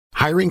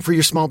Hiring for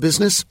your small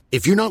business?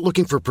 If you're not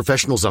looking for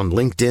professionals on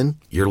LinkedIn,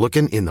 you're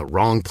looking in the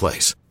wrong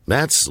place.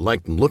 That's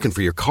like looking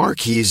for your car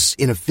keys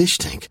in a fish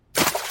tank.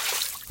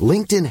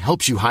 LinkedIn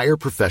helps you hire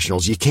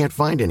professionals you can't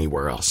find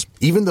anywhere else,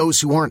 even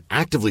those who aren't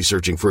actively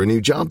searching for a new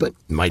job but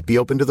might be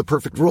open to the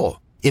perfect role.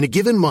 In a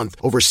given month,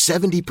 over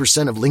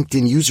 70% of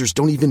LinkedIn users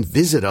don't even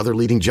visit other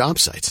leading job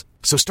sites.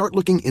 So start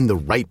looking in the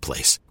right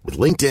place. With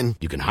LinkedIn,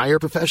 you can hire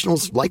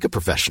professionals like a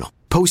professional.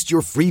 Post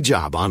your free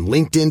job on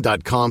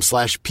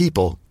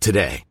linkedin.com/people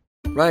today.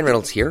 Ryan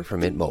Reynolds here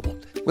from Mint Mobile.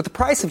 With the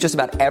price of just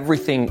about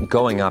everything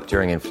going up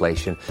during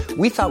inflation,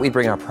 we thought we'd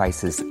bring our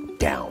prices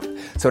down.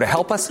 So to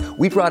help us,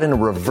 we brought in a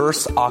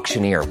reverse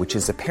auctioneer, which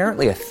is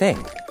apparently a thing.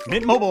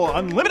 Mint Mobile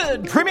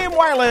Unlimited Premium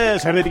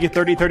Wireless. How to get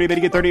 30, 30, bit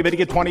to get 30, bit to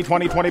get 20,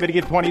 20, 20, bit to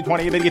get 20,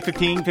 20, bit to get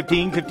 15,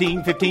 15,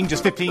 15, 15,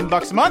 just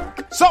 $15 a month?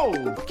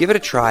 Sold! Give it a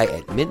try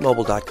at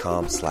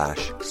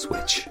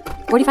mintmobile.com/switch.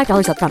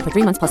 $45 up front for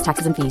 3 months plus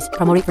taxes and fees.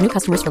 Promo rate for new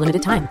customers for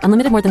limited time.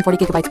 Unlimited more than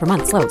 40 gigabytes per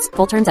month. Slows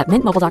full terms at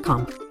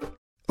mintmobile.com.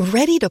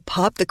 Ready to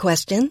pop the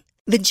question?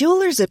 The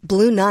jewelers at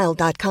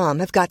BlueNile.com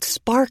have got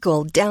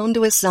sparkle down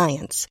to a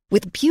science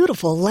with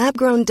beautiful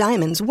lab-grown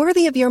diamonds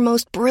worthy of your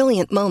most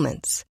brilliant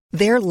moments.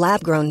 Their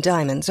lab-grown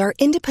diamonds are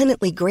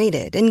independently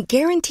graded and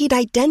guaranteed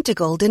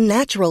identical to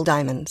natural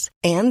diamonds,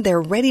 and they're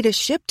ready to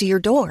ship to your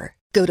door.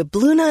 Go to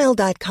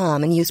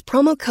BlueNile.com and use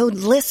promo code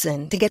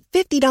LISTEN to get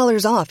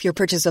 $50 off your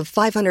purchase of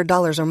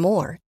 $500 or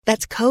more.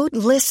 That's code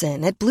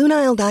LISTEN at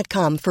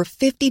BlueNile.com for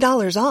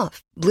 $50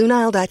 off.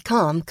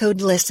 BlueNile.com,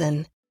 code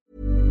LISTEN.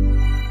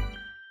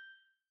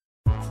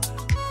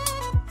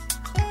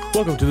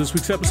 Welcome to this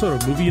week's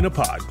episode of Movie in a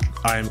Pod.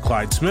 I am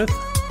Clyde Smith.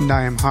 And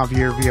I am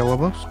Javier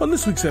Villalobos. On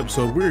this week's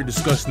episode, we're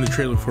discussing the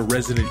trailer for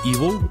Resident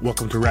Evil,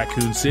 Welcome to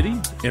Raccoon City,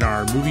 and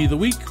our movie of the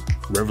week,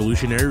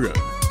 Revolutionary Road.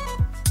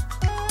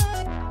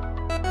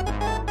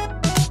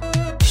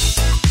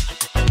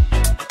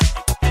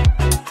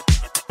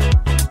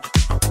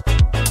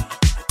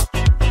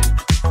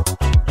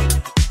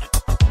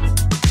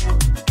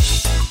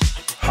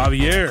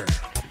 Javier.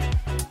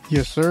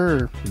 Yes,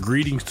 sir.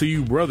 Greetings to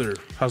you, brother.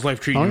 How's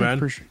life treating you, man?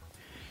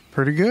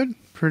 Pretty good.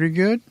 Pretty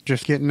good.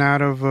 Just getting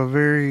out of a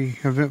very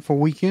eventful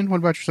weekend. What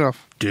about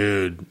yourself?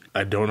 Dude,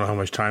 I don't know how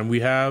much time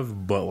we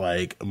have,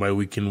 but, my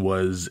weekend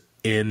was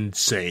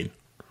insane.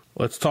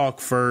 Let's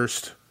talk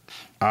first.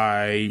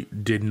 I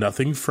did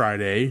nothing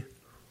Friday.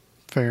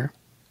 Fair.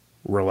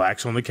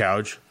 Relax on the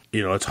couch.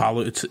 You know, it's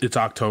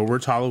October,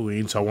 it's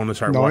Halloween, so I want to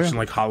start watching,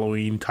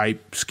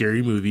 Halloween-type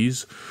scary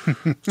movies.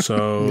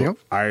 So Yep.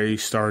 I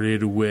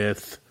started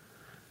with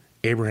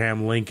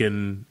Abraham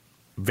Lincoln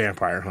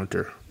Vampire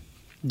Hunter.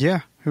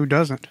 Yeah, who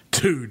doesn't?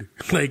 Dude,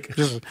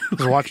 just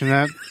was watching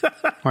that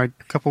a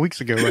couple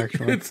weeks ago,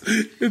 actually.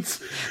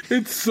 It's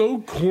so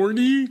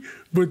corny,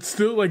 but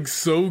still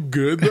so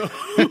good though.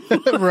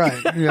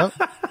 Right. Yep.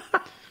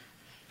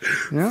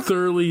 Yeah.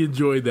 Thoroughly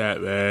enjoyed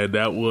that, man.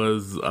 That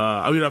was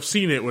I've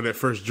seen it when it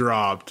first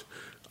dropped,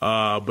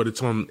 but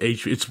it's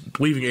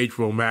leaving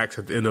HBO Max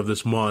at the end of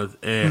this month,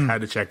 and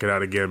had to check it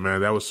out again,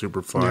 man. That was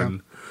super fun. Yeah.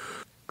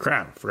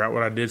 Crap, forgot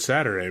what I did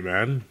Saturday,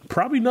 man.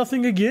 Probably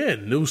nothing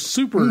again. It was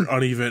super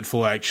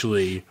uneventful,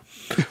 actually.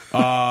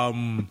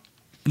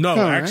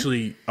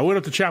 Actually, I went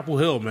up to Chapel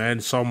Hill, man.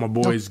 Saw my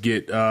boys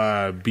get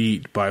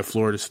beat by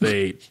Florida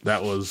State.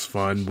 That was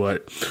fun,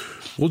 but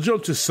we'll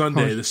jump to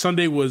Sunday. The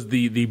Sunday was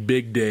the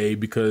big day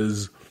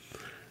because,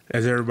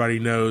 as everybody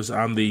knows,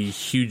 I'm the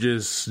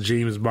hugest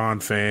James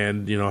Bond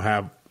fan. You know,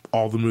 have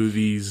all the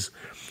movies.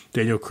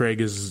 Daniel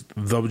Craig is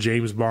the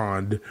James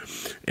Bond,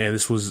 and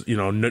this was,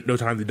 No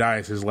Time to Die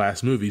is his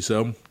last movie.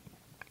 So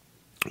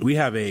we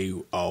have a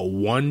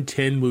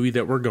 1:10 movie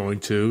that we're going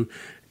to,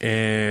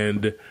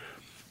 and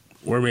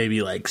we're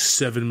maybe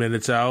 7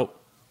 minutes out.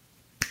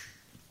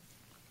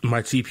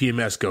 My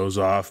TPMS goes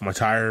off, my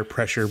tire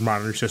pressure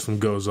monitor system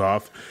goes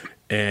off,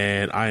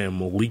 and I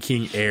am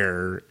leaking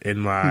air in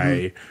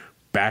my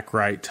back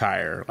right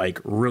tire,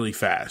 really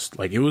fast.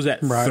 It was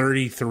at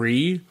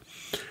 33.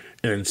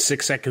 And then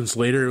 6 seconds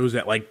later, it was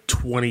at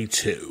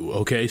 22.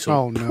 Okay,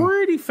 so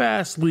pretty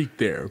fast leak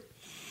there.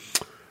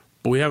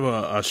 But we have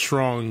a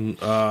strong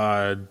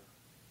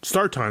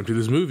start time to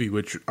this movie,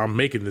 which I'm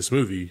making this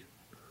movie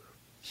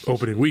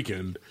opening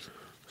weekend.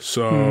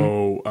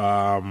 So,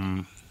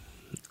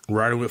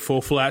 riding with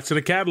full flats in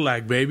a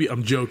Cadillac, baby.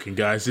 I'm joking,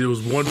 guys. It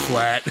was one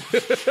flat.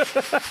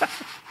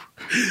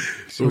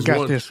 We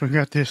got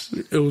this.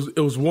 It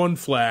was one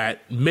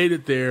flat. Made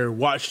it there.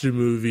 Watched the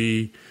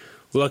movie.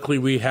 Luckily,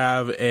 we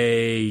have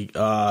a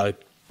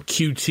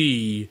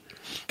QT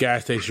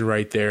gas station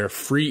right there.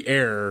 Free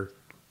air.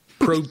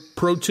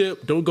 Pro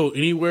tip, don't go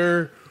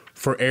anywhere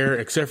for air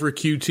except for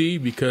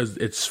QT because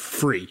it's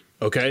free,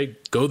 okay?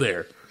 Go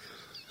there.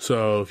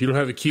 So if you don't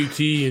have a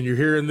QT and you're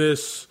hearing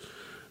this,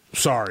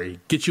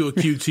 sorry. Get you a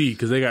QT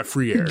because they got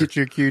free air. Get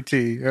you a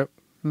QT, yep.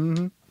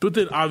 Mm-hmm. But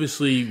then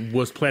obviously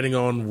was planning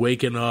on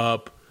waking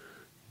up,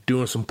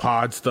 doing some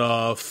pod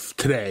stuff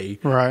today.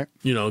 Right.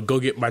 Go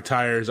get my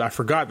tires. I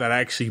forgot that I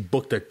actually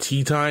booked a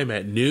tea time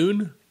at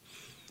noon,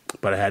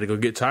 but I had to go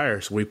get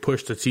tires. So we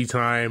pushed the tea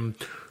time,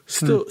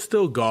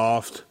 still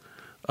golfed.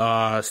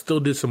 Still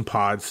did some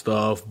pod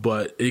stuff,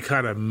 but it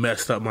kind of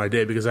messed up my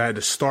day because I had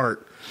to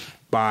start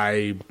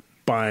by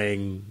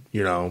buying,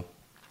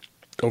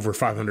 over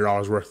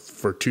 $500 worth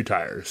for 2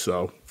 tires.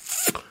 So,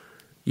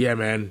 yeah,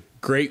 man,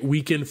 great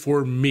weekend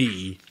for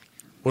me.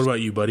 What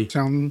about you, buddy?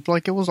 Sounds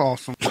like it was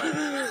awesome.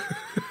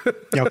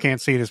 Y'all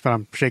can't see this, but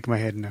I'm shaking my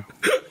head no.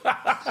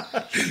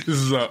 This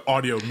is an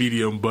audio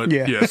medium, but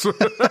yes.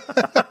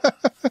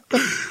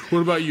 What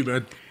about you,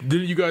 man?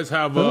 Didn't you guys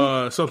have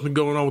something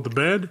going on with the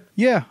band?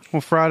 Yeah.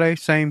 Well, Friday,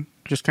 same.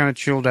 Just kind of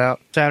chilled out.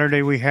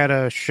 Saturday, we had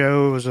a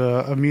show. It was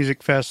a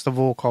music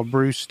festival called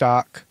Brew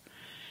Stock.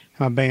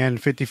 My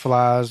band, 50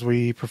 Flies,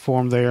 we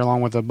performed there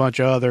along with a bunch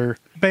of other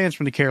bands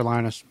from the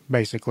Carolinas,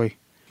 basically.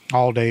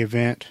 All-day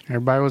event.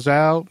 Everybody was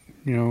out,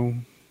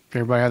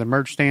 Everybody had the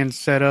merch stand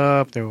set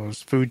up. There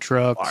was food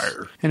trucks.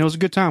 Fire. And it was a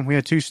good time. We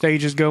had 2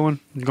 stages going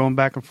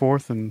back and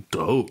forth. And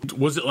dope.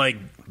 Was it like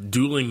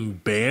dueling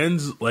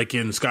bands, like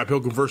in Scott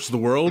Pilgrim vs. the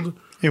World?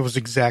 It was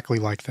exactly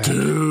like that.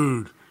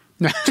 Dude.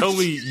 Tell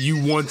me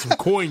you won some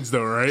coins,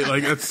 though, right?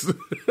 Like, that's...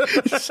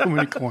 So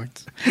many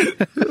coins.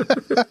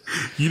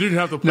 You didn't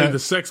have to play the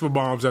Sex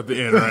Bombs at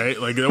the end, right?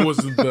 Like, that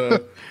wasn't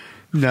the...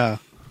 No.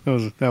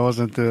 That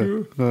wasn't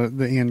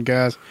the end,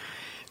 guys.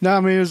 No, I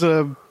mean, it was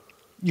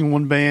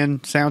one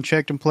band sound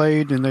checked and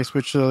played, and they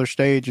switched to the other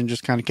stage and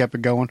just kind of kept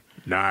it going.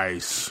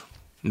 Nice.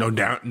 No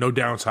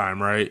downtime,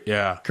 right?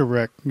 Yeah.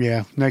 Correct.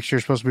 Yeah. Next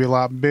year's supposed to be a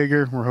lot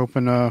bigger. We're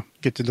hoping to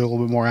get to do a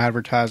little bit more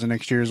advertising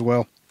next year as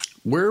well.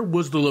 Where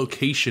was the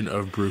location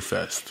of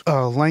Brewfest?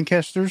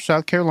 Lancaster,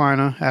 South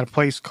Carolina, at a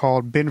place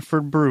called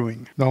Benford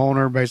Brewing. The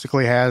owner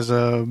basically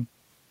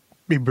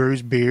he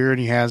brews beer, and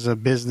he has a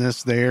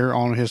business there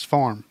on his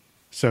farm.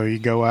 So you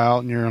go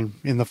out and you're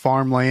in the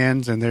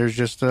farmlands, and there's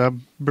just a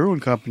brewing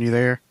company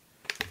there.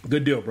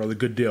 Good deal, brother.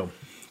 Good deal.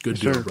 Good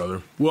deal, sir.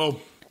 Brother.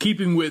 Well,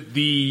 keeping with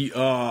the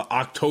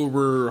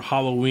October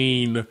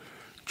Halloween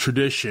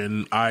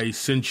tradition, I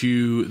sent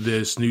you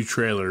this new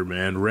trailer,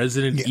 man.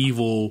 Resident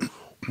Evil,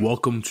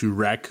 Welcome to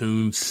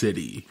Raccoon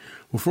City.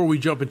 Before we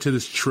jump into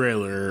this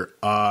trailer,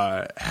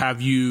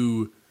 have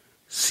you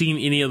seen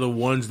any of the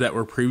ones that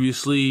were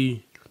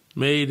previously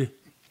made?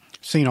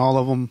 Seen all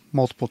of them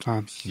multiple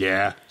times.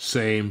 Yeah,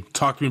 same.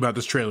 Talk to me about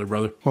this trailer,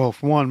 brother. Well,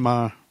 for one,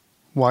 my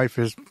wife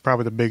is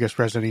probably the biggest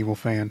Resident Evil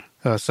fan.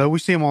 So we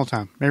see them all the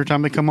time. Every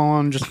time they come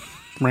on, just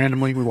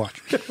randomly, we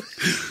watch.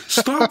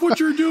 Stop what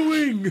you're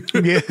doing!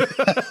 Yeah.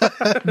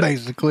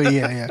 Basically,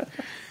 yeah.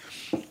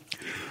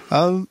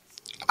 I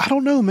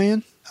don't know,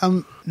 man.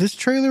 This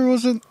trailer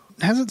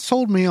hasn't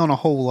sold me on a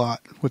whole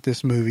lot with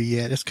this movie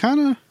yet. It's kind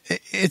of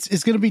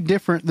it's going to be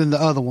different than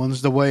the other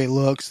ones. The way it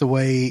looks, the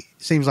way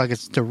it seems like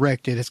it's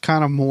directed. It's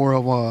kind of more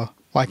of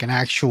an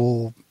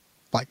actual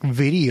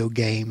video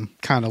game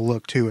kind of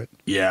look to it.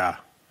 Yeah.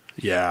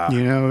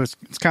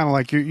 It's kind of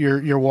like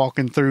you're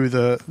walking through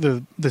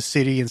the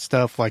city and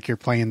stuff like you're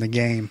playing the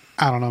game.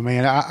 I don't know,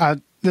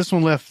 man. This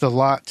one left a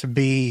lot to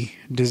be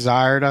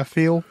desired, I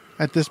feel,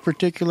 at this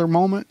particular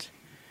moment.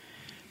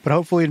 But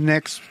hopefully the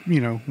next,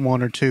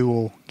 1 or 2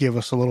 will give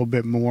us a little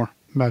bit more.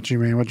 About you,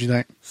 man. What'd you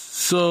think?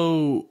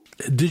 So,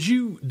 did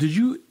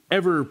you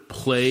ever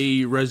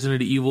play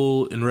Resident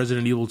Evil and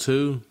Resident Evil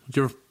 2? Did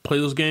you ever play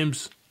those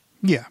games?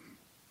 Yeah.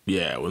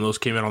 Yeah, when those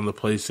came out on the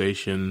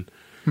PlayStation.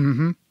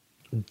 Mm-hmm.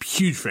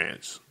 Huge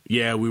fans.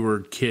 Yeah, we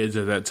were kids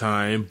at that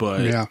time,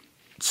 but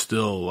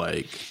still,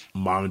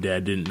 Mom and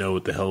Dad didn't know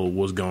what the hell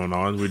was going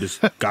on. We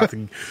just got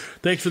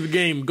thanks for the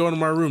game. Go to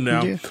my room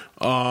now.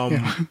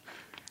 Yeah.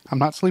 I'm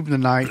not sleeping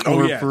tonight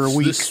for a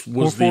week. This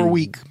was for a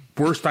week.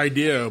 Worst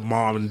idea,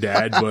 Mom and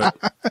Dad, but,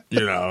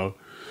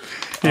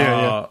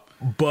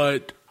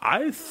 But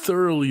I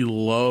thoroughly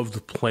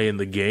loved playing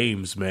the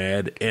games,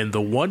 man. And the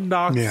one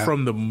knock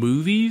from the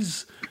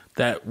movies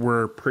that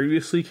were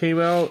previously came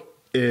out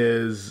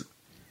is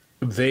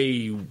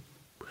they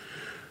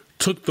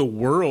took the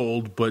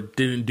world but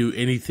didn't do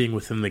anything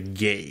within the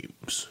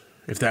games,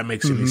 if that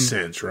makes any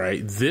sense,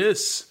 right?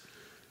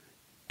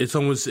 It's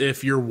almost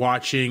if you're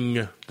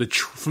watching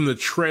from the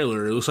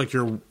trailer, it looks like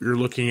you're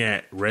looking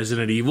at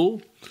Resident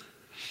Evil,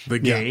 the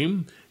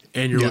game,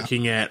 and you're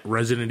looking at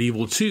Resident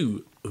Evil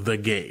 2, the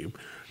game.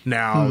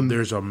 Now,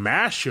 there's a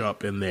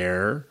mashup in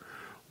there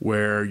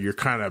where you're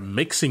kind of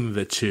mixing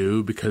the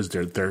two because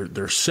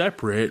they're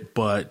separate,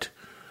 but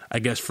I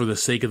guess for the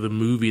sake of the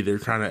movie, they're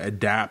trying to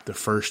adapt the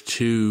first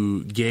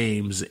 2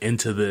 games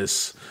into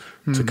this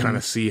to kind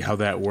of see how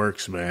that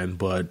works, man.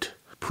 But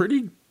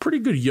pretty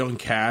good young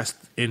cast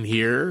in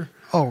here.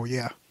 Oh,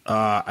 yeah.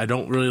 I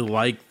don't really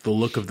like the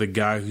look of the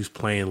guy who's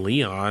playing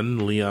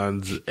Leon.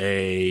 Leon's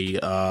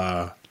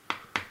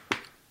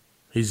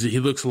he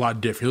looks a lot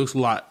different. He looks a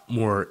lot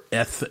more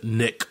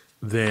ethnic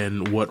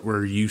than what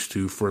we're used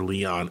to for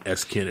Leon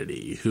S.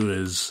 Kennedy, who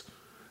is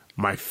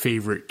my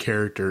favorite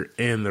character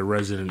in the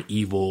Resident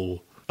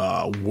Evil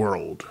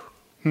world.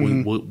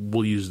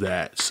 We'll use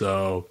that.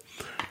 So,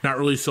 not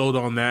really sold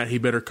on that. He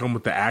better come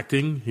with the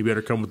acting. He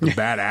better come with the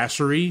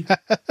badassery.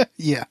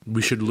 Yeah.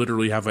 We should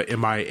literally have a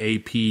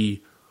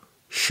MIAP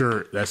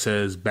shirt that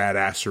says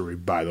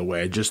badassery, by the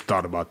way. I just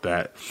thought about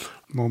that.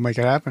 We'll make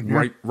it happen.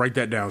 Yeah. Write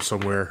that down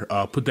somewhere.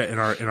 Put that in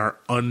our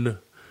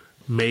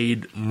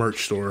unmade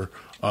merch store.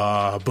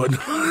 But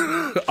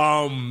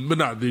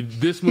no,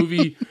 this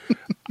movie,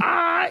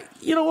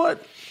 you know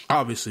what?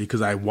 Obviously,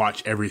 because I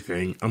watch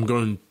everything, I'm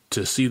going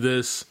to see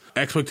this.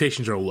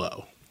 Expectations are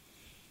low.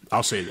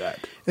 I'll say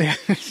that.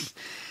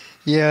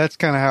 Yeah, that's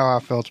kind of how I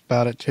felt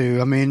about it too.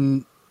 I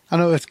mean, I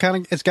know it's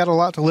got a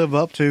lot to live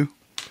up to.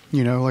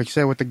 You know, like you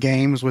said, with the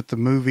games, with the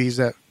movies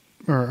that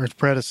are its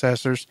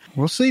predecessors.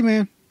 We'll see,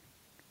 man.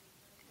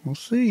 We'll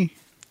see.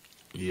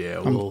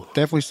 Yeah, I'm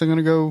definitely still going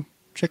to go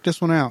check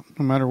this one out,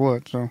 no matter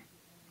what. So.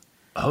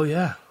 Oh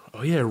yeah,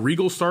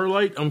 Regal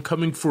Starlight, I'm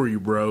coming for you,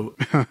 bro.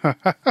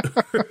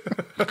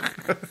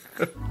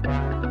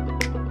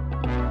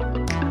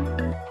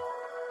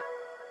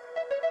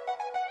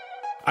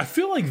 I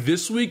feel like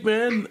this week,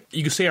 man,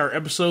 you can say our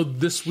episode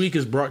this week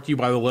is brought to you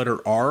by the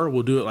letter R.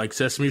 We'll do it like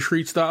Sesame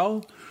Street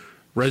style.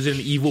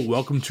 Resident Evil,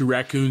 Welcome to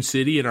Raccoon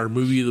City, and our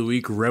movie of the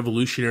week,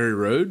 Revolutionary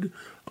Road.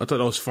 I thought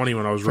that was funny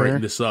when I was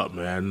writing this up,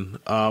 man.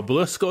 But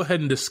let's go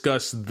ahead and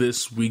discuss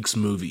this week's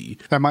movie.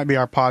 That might be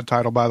our pod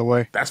title, by the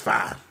way. That's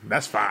fine.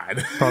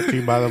 Brought to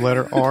you by the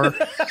letter R.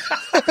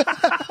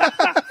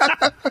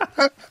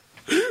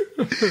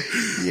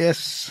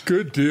 Yes.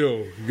 Good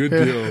deal.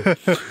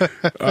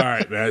 All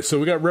right, man. So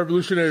we got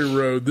Revolutionary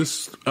Road.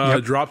 This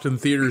dropped in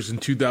theaters in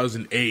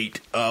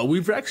 2008.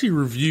 We've actually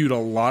reviewed a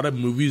lot of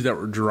movies that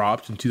were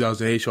dropped in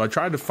 2008, so I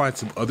tried to find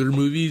some other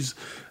movies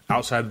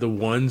outside of the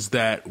ones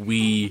that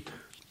we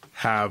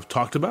have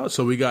talked about.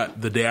 So we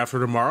got The Day After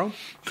Tomorrow.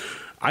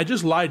 I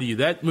just lied to you.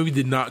 That movie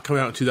did not come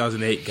out in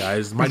 2008,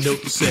 guys. My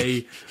notes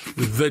say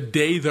The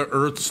Day the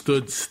Earth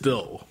Stood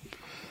Still.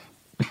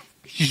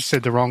 You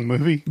said the wrong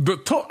movie?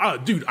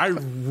 Dude, I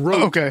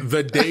wrote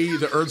The Day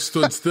the Earth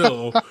Stood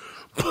Still,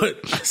 but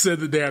I said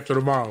The Day After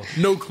Tomorrow.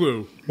 No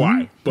clue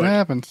why. But that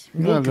happens.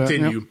 We'll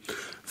continue.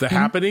 The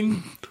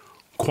Happening,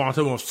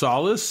 Quantum of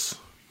Solace,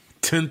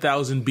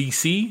 10,000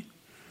 BC.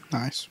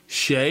 Nice.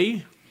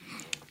 Shay,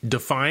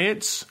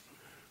 Defiance,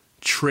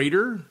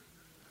 Traitor,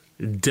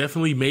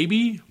 Definitely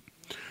Maybe.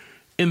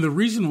 And the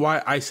reason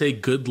why I say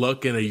good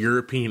luck in a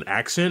European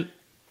accent,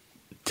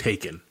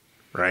 Taken.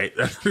 Right?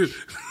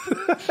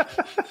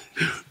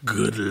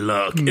 Good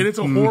luck. And it's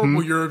a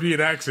horrible European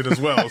accent as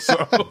well. So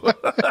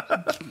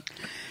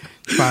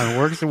fine,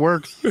 it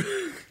works.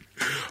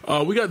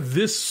 We got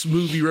this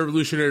movie,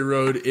 Revolutionary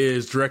Road,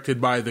 is directed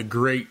by the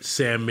great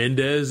Sam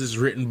Mendes. It's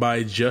written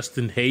by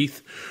Justin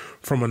Haith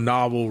from a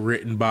novel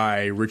written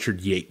by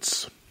Richard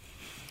Yates.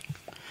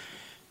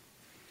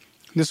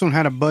 This one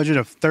had a budget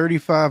of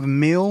 $35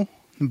 million.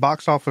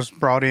 Box office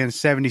brought in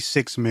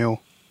 $76 million.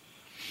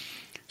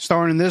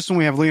 Starring in this one,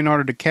 we have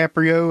Leonardo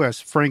DiCaprio as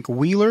Frank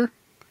Wheeler,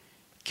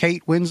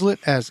 Kate Winslet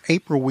as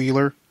April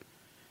Wheeler,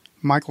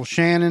 Michael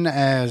Shannon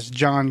as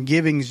John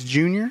Givings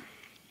Jr.,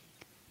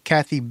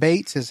 Kathy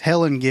Bates as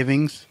Helen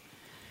Givings,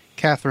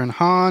 Catherine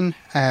Hahn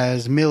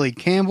as Millie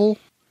Campbell,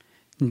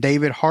 and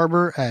David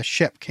Harbour as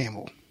Shep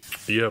Campbell.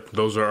 Yep,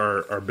 those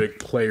are our big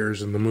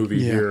players in the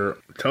movie here.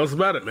 Tell us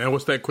about it, man.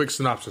 What's that quick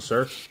synopsis,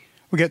 sir?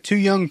 We got two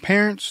young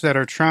parents that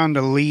are trying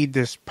to lead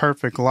this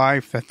perfect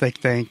life that they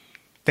think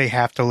they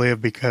have to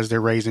live because they're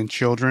raising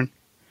children.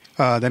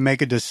 They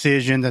make a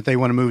decision that they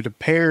want to move to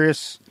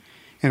Paris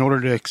in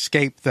order to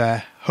escape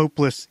the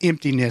hopeless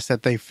emptiness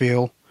that they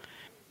feel.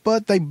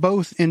 But they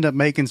both end up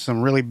making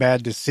some really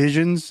bad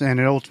decisions, and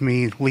it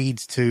ultimately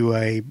leads to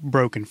a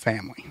broken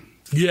family.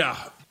 Yeah,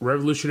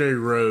 Revolutionary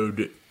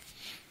Road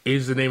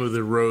is the name of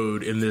the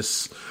road in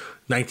this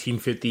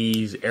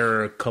 1950s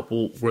era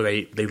couple where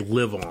they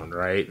live on,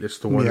 right? It's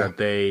the one that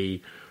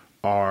they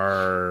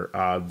are,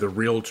 the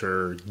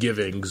realtor,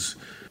 Givings,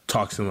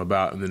 talks to them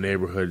about in the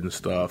neighborhood and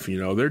stuff. You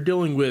know, they're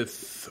dealing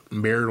with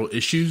marital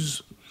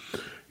issues,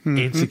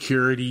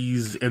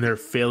 insecurities, and their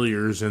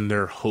failures and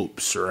their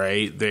hopes,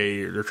 right?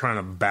 They're trying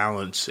to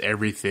balance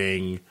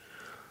everything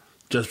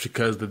just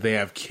because that they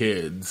have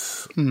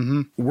kids.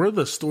 Where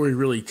the story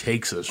really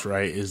takes us,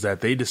 right, is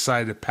that they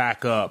decide to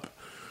pack up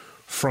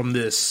from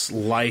this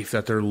life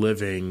that they're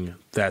living,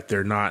 that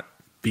they're not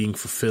being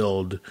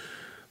fulfilled,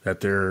 that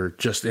they're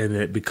just in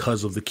it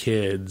because of the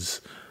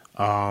kids,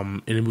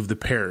 and they move to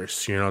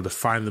Paris, you know, to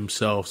find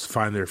themselves, to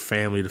find their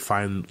family, to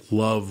find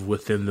love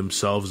within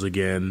themselves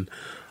again.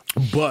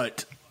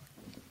 But,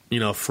 you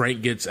know,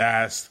 Frank gets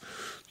asked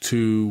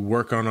to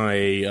work on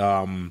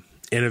a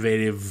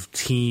innovative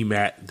team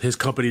at his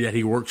company that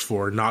he works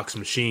for, Knox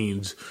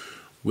Machines,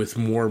 with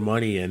more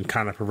money and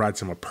kind of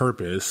provides him a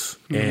purpose.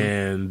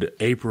 And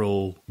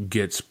April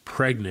gets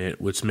pregnant,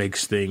 which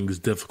makes things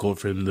difficult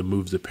for him to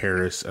move to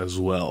Paris as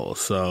well.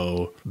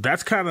 So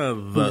that's kind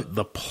of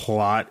the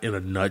plot in a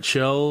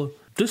nutshell.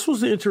 This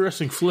was an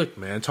interesting flick,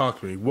 man.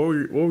 Talk to me. What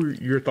were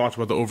your thoughts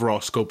about the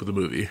overall scope of the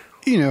movie?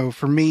 You know,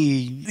 for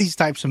me, these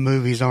types of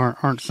movies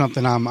aren't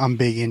something I'm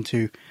big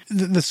into.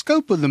 The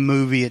scope of the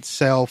movie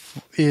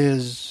itself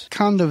is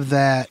kind of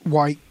that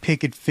white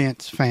picket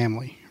fence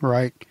family,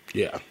 right?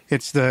 Yeah.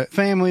 It's the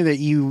family that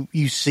you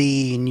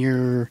see and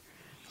you're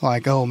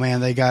like, oh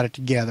man, they got it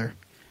together.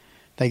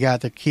 They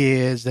got their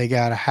kids, they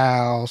got a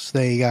house,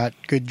 they got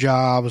good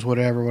jobs,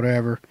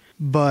 whatever.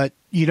 But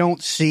you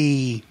don't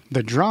see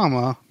the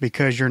drama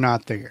because you're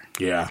not there.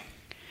 Yeah.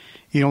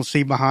 You don't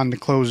see behind the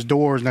closed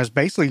doors, and that's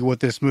basically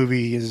what this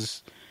movie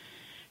is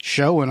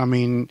showing. I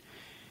mean,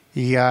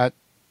 you got,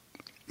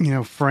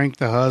 Frank,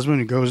 the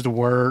husband, who goes to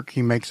work.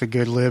 He makes a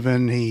good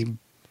living. He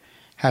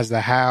has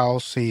the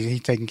house. He's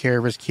taking care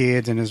of his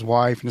kids and his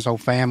wife and his whole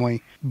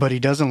family. But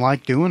he doesn't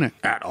like doing it.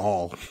 At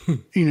all.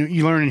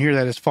 You learn in here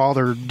that his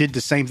father did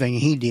the same thing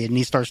he did. And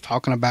he starts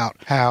talking about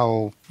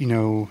how,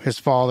 his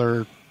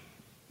father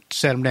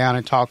sat him down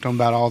and talked to him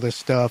about all this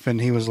stuff. And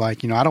he was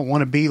like, I don't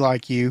want to be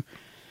like you.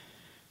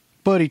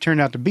 But he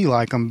turned out to be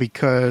like him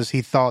because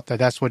he thought that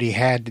that's what he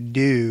had to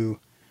do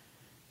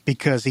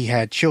because he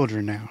had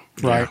children now,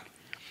 right? Yeah.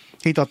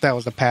 He thought that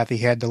was the path he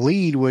had to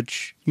lead,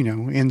 which,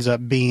 ends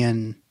up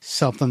being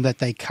something that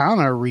they kind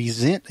of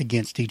resent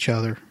against each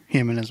other,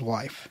 him and his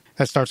wife.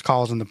 That starts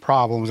causing the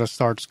problems. That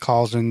starts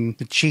causing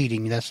the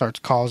cheating. That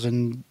starts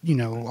causing,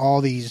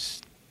 all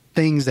these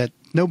things that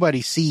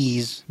nobody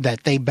sees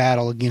that they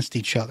battle against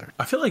each other.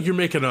 I feel like you're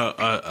making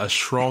a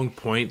strong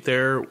point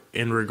there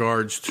in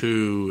regards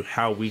to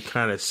how we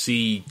kind of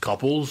see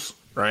couples,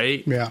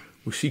 right? Yeah.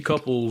 We see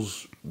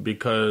couples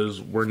because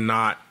we're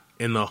not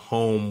in the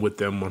home with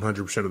them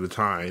 100% of the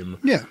time.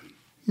 Yeah.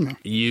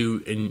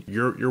 You and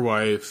your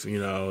wife,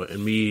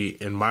 and me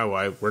and my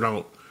wife, we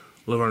don't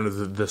live under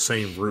the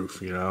same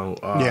roof,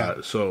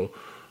 So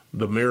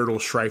the marital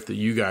strife that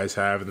you guys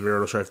have and the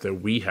marital strife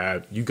that we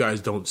have, you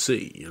guys don't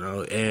see,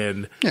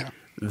 and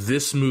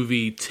this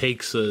movie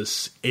takes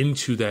us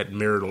into that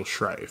marital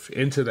strife,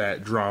 into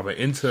that drama,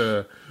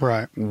 into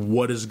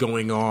what is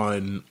going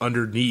on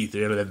underneath,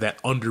 that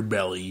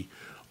underbelly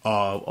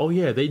of,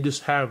 they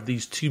just have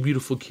these two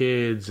beautiful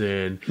kids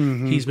and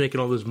he's making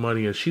all this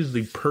money and she's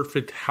the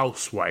perfect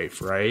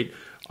housewife, right?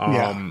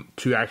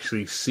 To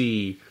actually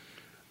see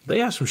they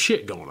have some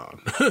shit going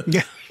on.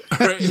 Yeah.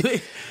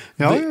 Right?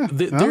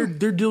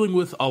 They're dealing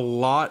with a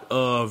lot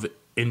of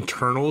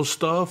internal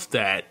stuff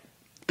that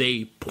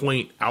they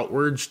point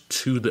outwards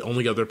to the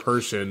only other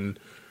person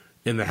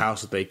in the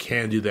house that they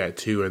can do that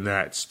to, and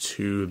that's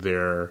to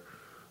the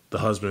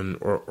husband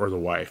or the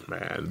wife,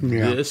 man.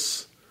 Yeah.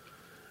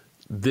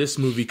 This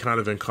movie kind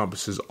of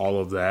encompasses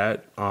all of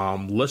that.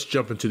 Let's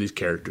jump into these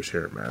characters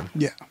here, man.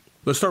 Yeah.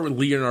 Let's start with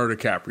Leonardo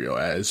DiCaprio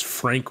as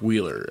Frank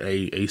Wheeler,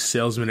 a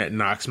salesman at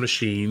Knox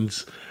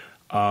Machines.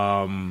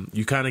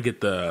 You kind of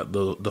get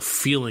the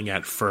feeling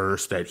at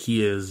first that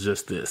he is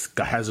just this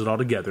guy, has it all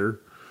together.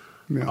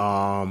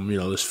 Yeah.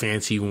 This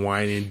fancy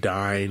wine and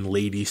dine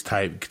ladies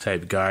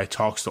type guy,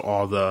 talks to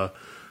all the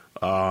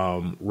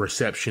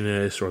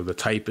receptionists or the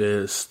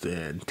typists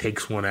and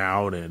takes one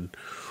out and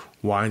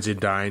wines and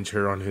dines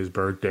her on his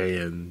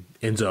birthday and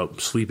ends up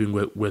sleeping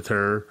with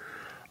her.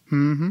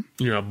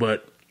 Mm-hmm.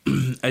 But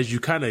as you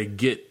kind of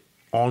get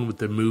on with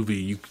the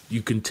movie,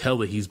 you can tell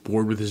that he's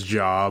bored with his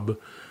job,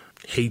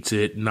 hates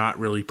it, not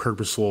really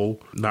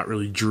purposeful, not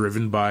really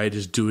driven by it,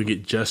 just doing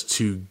it just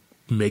to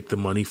make the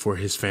money for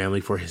his family,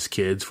 for his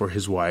kids, for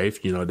his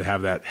wife, to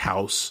have that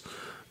house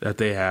that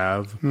they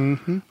have.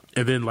 Mm-hmm.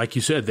 And then, like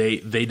you said,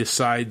 they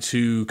decide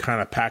to kind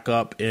of pack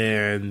up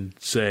and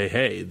say,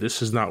 hey,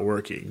 this is not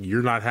working.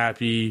 You're not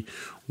happy.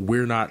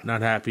 We're not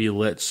happy.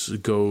 Let's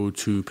go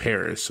to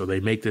Paris. So they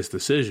make this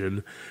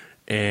decision,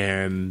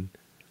 and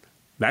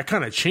that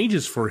kind of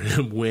changes for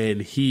him when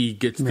he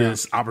gets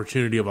this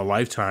opportunity of a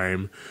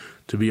lifetime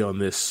to be on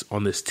this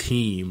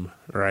team,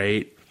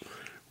 right?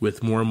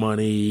 With more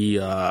money,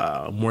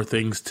 more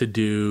things to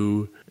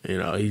do.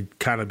 He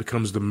kind of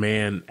becomes the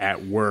man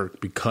at work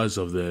because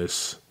of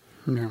this.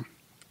 Yeah.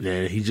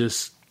 And he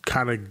just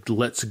kind of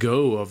lets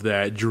go of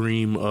that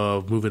dream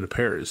of moving to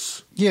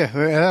Paris. Yeah,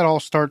 that all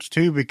starts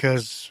too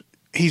because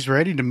he's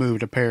ready to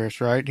move to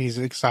Paris, right? He's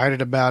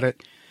excited about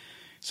it.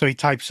 So he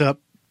types up,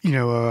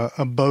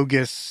 a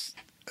bogus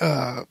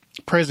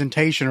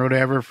presentation or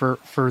whatever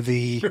for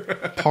the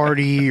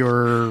party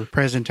or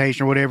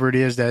presentation or whatever it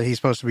is that he's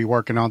supposed to be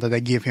working on that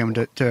they give him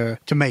to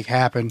make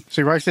happen.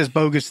 So he writes this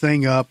bogus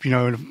thing up,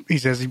 he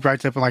says he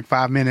writes up in like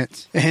 5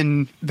 minutes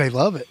and they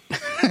love it.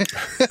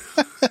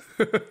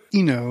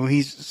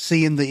 He's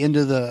seeing the end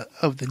of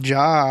the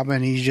job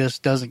and he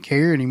just doesn't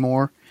care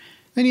anymore.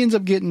 Then he ends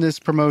up getting this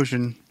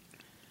promotion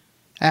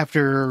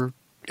after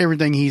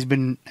everything he's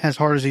been, as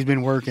hard as he's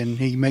been working,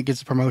 he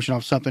gets a promotion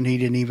off something he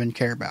didn't even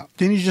care about.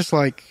 Then he's just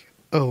like,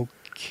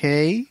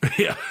 okay.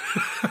 Yeah.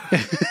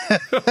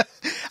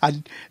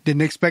 I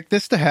didn't expect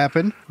this to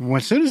happen.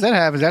 As soon as that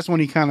happens, that's when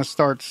he kind of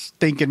starts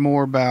thinking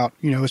more about,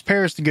 is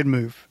Paris a good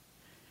move?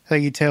 I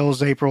think he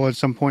tells April at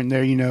some point in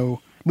there,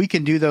 we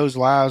can do those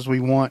lives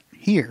we want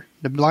here.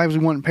 The lives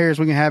we want in Paris,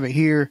 we can have it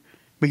here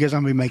because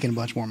I'm going to be making a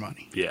bunch more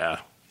money. Yeah.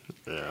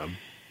 Yeah.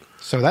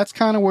 So that's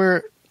kind of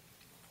where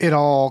it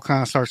all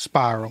kind of starts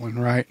spiraling,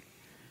 right?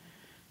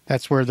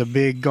 That's where the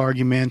big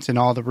arguments and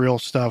all the real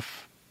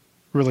stuff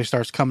really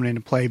starts coming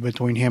into play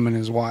between him and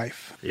his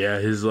wife. Yeah,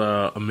 his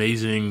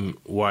amazing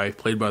wife,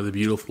 played by the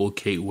beautiful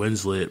Kate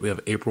Winslet. We have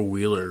April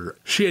Wheeler.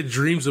 She had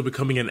dreams of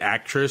becoming an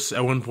actress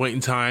at one point in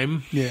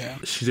time. Yeah.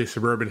 She's a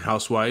suburban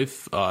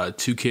housewife,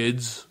 2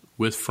 kids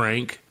with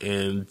Frank,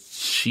 and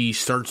she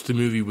starts the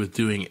movie with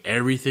doing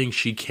everything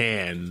she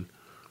can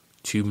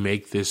to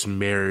make this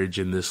marriage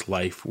and this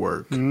life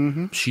work.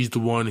 Mm-hmm. She's the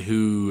one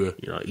who,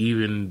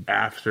 even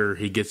after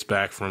he gets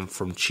back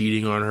from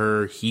cheating on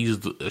her, she's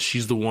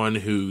the one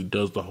who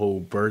does the whole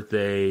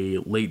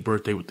late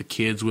birthday with the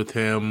kids with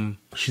him.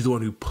 She's the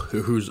one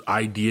whose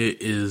idea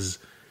is,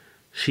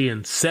 she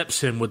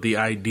incepts him with the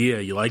idea.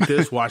 You like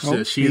this? Watch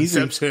this. She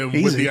incepts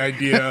him with the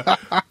idea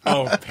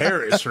of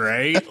Paris,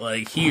 right?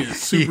 Like, he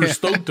is super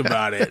stoked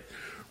about it.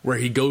 Where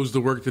he goes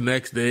to work the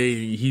next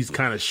day, he's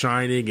kind of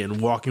shining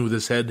and walking with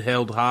his head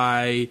held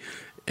high,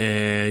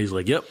 and he's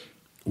like, yep,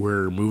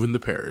 we're moving to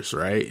Paris,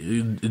 right?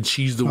 And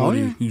she's the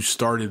one who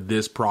started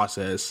this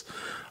process.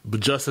 But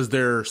just as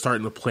they're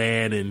starting to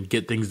plan and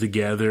get things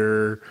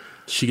together,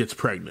 she gets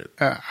pregnant.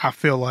 I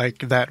feel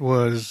like that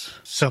was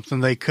something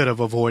they could have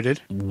avoided.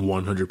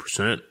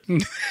 100%.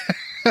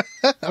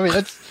 I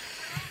mean,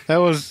 that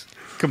was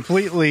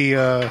completely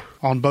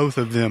on both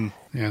of them.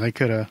 Yeah, they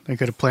could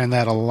have planned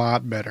that a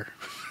lot better.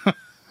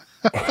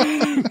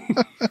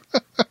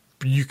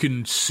 You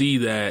can see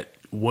that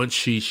once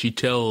she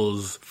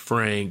tells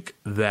Frank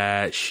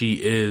that she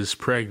is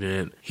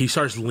pregnant, he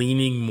starts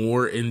leaning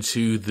more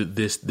into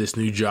this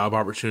new job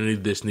opportunity,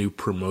 this new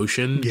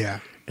promotion.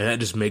 Yeah. And that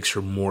just makes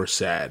her more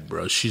sad,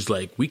 bro. She's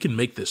like, we can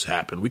make this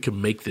happen. We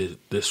can make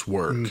this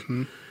work.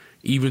 Mm-hmm.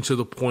 Even to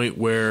the point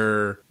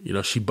where,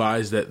 she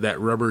buys that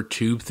rubber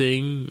tube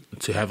thing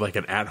to have like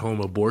an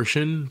at-home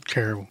abortion.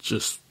 Terrible.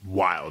 Just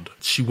wild.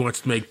 She wants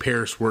to make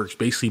Paris work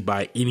basically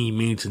by any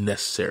means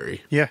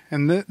necessary. Yeah,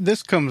 and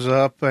this comes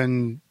up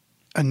and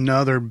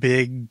another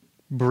big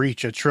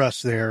breach of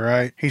trust there,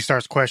 right? He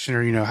starts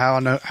questioning her, how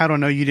do I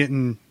know you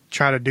didn't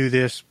try to do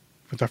this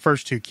with our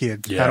first 2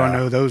 kids? Yeah. I don't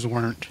know those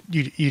weren't.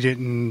 You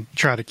didn't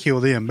try to kill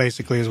them,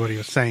 basically, is what he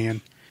was saying.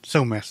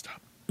 So messed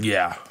up.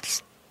 Yeah.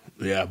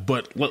 Yeah,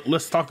 but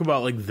let's talk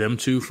about like them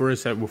two for a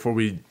second before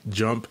we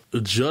jump.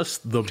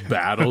 Just the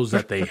battles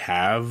that they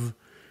have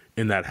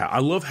in that house. I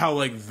love how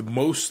like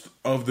most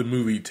of the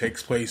movie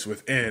takes place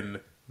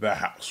within the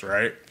house,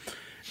 right?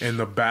 And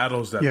the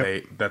battles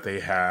that they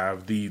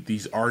have,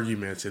 these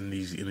arguments and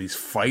these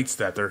fights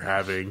that they're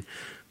having,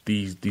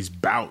 these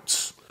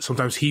bouts.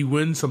 Sometimes he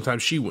wins,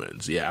 sometimes she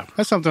wins. Yeah,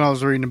 that's something I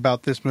was reading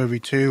about this movie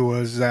too.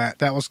 Was that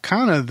was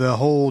kind of the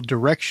whole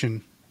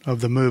direction of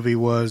the movie,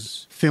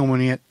 was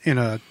filming it in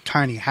a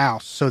tiny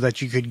house so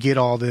that you could get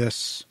all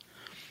this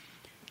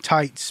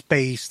tight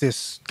space,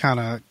 this kind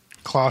of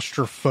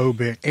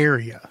claustrophobic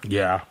area.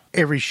 Yeah.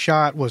 Every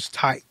shot was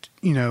tight.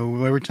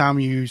 Every time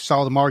you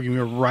saw them arguing,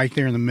 you were right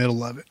there in the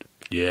middle of it.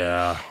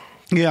 Yeah.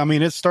 Yeah, I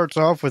mean, it starts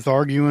off with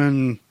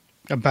arguing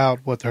about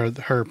what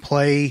her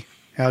play,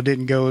 how it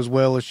didn't go as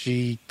well as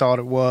she thought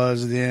it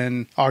was,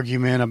 then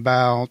argument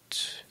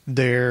about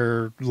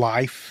their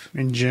life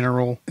in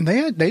general. And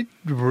they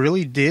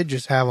really did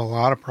just have a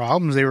lot of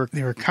problems. They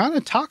were kind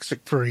of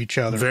toxic for each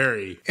other.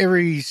 Very.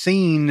 Every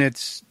scene,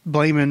 it's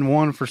blaming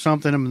one for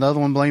something and another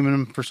one blaming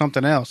them for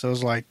something else. It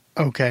was like,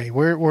 okay,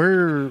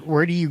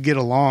 where do you get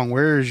along?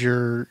 Where is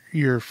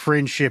your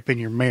friendship in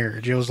your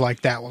marriage? It was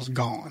like that was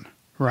gone,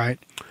 right?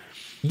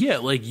 Yeah,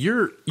 like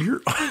you're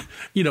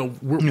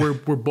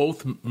we're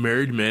both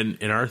married men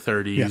in our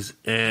 30s,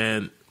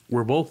 and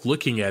we're both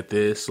looking at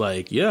this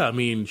like, yeah, I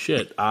mean,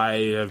 shit,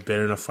 I have been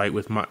in a fight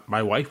with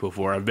my wife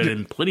before. I've been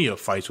in plenty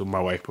of fights with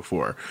my wife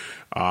before.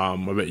 I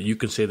bet you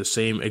can say the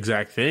same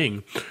exact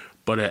thing,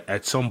 but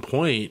at some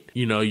point,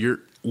 you're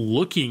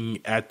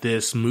looking at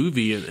this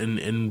movie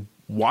and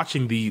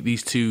watching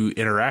these two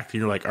interact,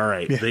 and you're like, all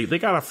right, they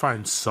got to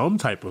find some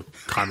type of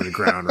common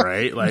ground,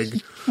 right? Like,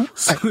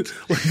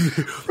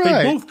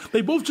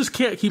 they both just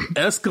can't keep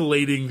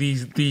escalating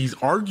these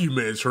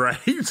arguments, right?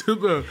 to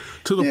the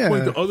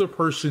point the other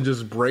person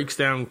just breaks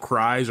down,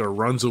 cries, or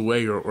runs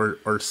away,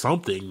 or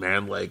something,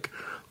 man. Like,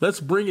 let's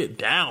bring it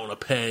down a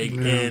peg,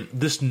 and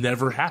this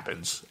never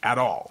happens at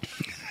all.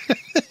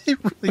 It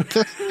really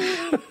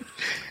doesn't.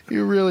 It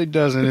really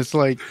doesn't. It's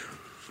like,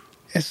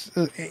 it's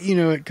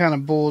it kind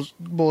of boils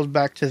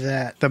back to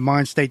the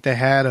mind state they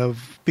had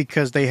of,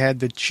 because they had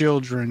the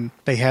children,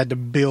 they had to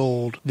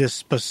build this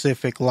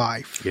specific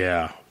life.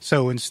 Yeah.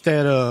 So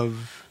instead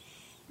of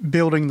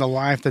building the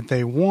life that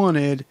they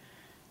wanted,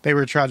 they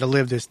were trying to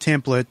live this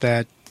template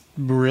that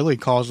really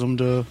caused them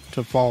to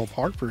fall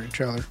apart for each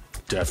other.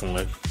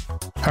 Definitely.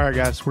 All right,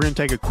 guys, we're going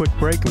to take a quick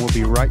break and we'll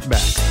be right back.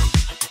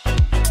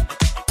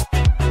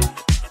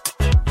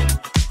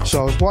 So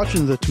I was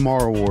watching The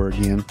Tomorrow War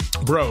again.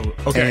 Bro,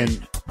 okay.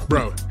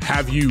 Bro,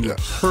 have you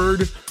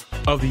heard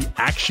of the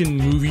action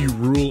movie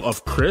rule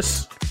of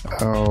Chris?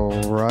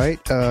 All right.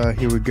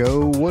 Here we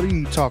go. What are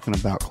you talking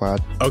about, Clyde?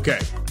 Okay.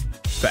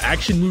 The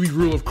action movie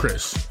rule of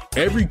Chris.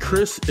 Every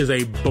Chris is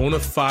a bona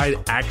fide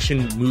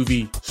action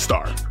movie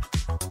star.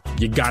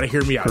 You got to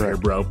hear me out here,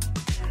 bro.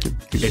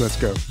 Let's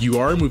go. You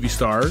are a movie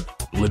star.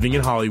 living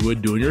in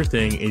Hollywood, doing your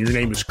thing, and your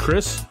name is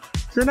Chris,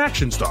 you're an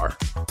action star.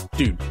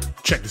 Dude,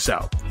 check this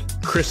out.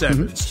 Chris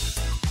Evans,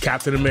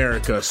 Captain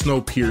America,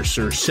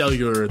 Snowpiercer,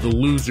 Cellular, The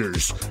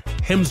Losers,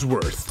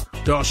 Hemsworth,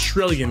 the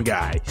Australian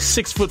guy,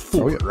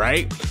 6'4",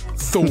 right?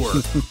 Thor,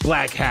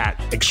 Black Hat,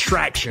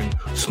 Extraction,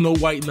 Snow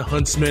White and the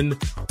Huntsman,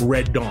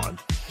 Red Dawn.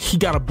 He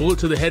got a bullet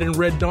to the head in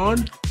Red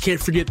Dawn. Can't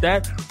forget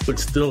that, but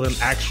still an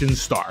action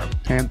star.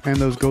 And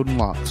those golden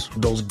locks.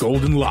 Those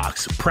golden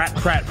locks. Pratt,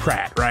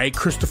 right?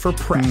 Christopher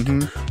Pratt.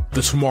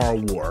 The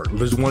Tomorrow War.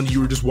 The one you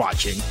were just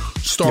watching.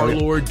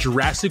 Star-Lord,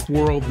 Jurassic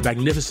World, The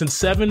Magnificent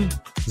Seven,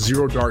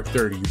 Zero Dark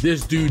 30.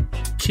 This dude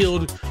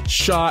killed,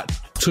 shot,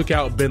 took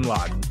out Bin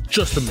Laden.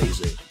 Just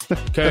amazing.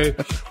 Okay?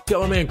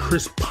 Got my man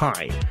Chris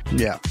Pine.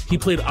 Yeah. He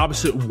played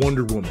opposite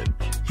Wonder Woman.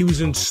 He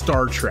was in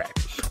Star Trek,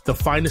 The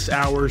Finest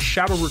Hours,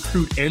 Shadow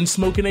Recruit, and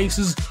Smoking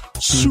Aces.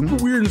 Super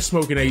weird in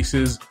Smoking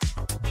Aces,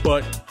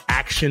 but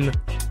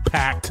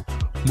action-packed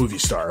movie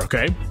star,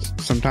 okay?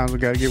 Sometimes we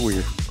gotta get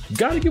weird.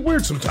 Gotta get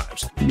weird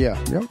sometimes. Yeah.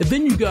 Yep. And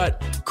then you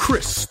got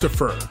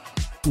Christopher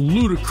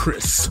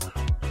Ludacris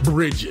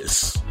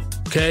Bridges,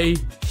 okay?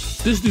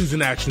 This dude's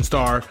an action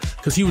star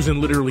because he was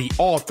in literally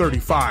all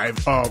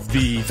 35 of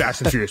the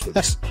Fast and Furious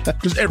movies.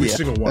 Just every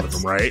single one of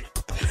them, right?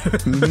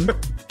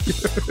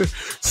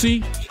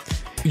 See,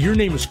 your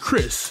name is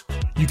Chris.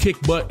 You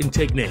kick butt and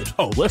take names.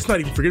 Oh, let's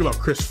not even forget about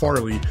Chris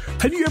Farley.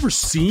 Have you ever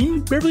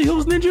seen Beverly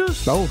Hills Ninja?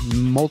 Oh,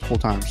 multiple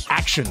times.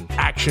 Action,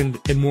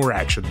 and more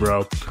action,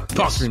 bro.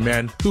 Talk to me,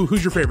 man.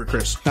 Who's your favorite,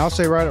 Chris? I'll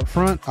say right up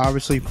front,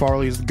 obviously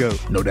Farley is the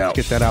GOAT. No doubt.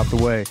 Let's get that out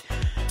the way.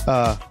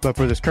 But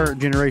for this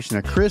current generation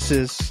of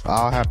Chris's,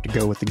 I'll have to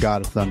go with the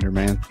God of Thunder,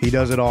 man. He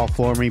does it all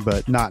for me,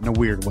 but not in a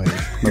weird way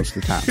most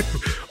of the time.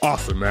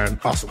 Awesome, man.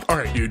 Awesome. All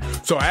right, dude.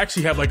 So I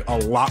actually have like a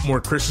lot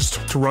more Chris's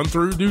to run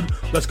through, dude.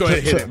 Let's go ahead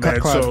and hit it, man.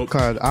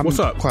 Clyde, what's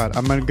up? Clyde,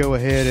 I'm going to go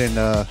ahead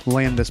and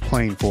land this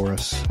plane for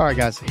us. All right,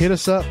 guys, hit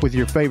us up with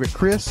your favorite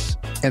Chris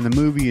and the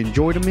movie you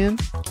enjoyed him in.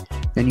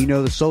 And you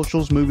know the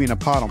socials, Movie in a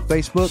Pod on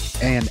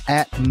Facebook and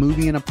at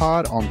Movie in a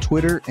Pod on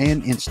Twitter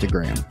and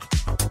Instagram.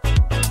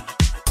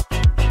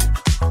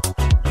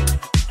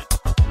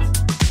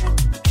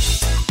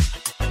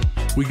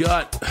 We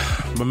got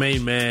my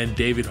main man,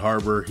 David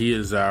Harbour. He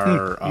is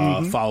our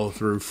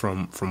follow-through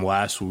from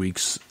last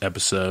week's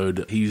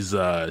episode. He's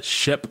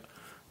Shep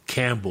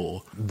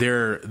Campbell,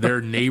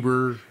 their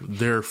neighbor,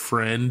 their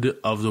friend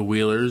of the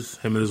Wheelers,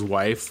 him and his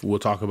wife. We'll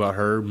talk about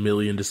her,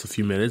 Millie, in just a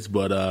few minutes.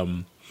 But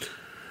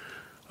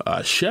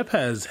Shep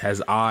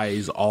has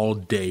eyes all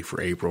day for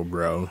April,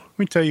 bro. Let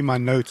me tell you my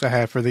notes I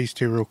had for these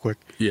two real quick.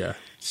 Yeah.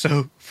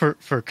 So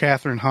for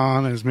Catherine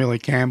Hahn as Millie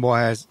Campbell,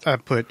 I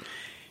put...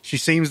 She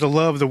seems to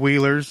love the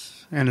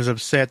Wheelers and is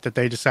upset that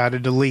they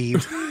decided to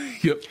leave.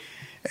 Yep.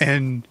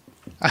 And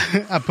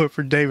I put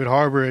for David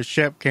Harbour as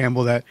Shep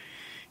Campbell that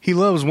he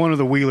loves one of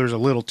the Wheelers a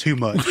little too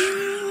much.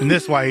 And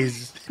that's why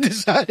he's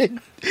decided,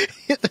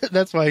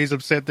 that's why he's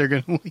upset they're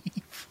going to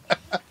leave.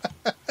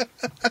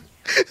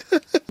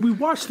 We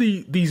watched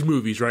these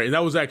movies, right? And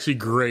that was actually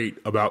great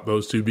about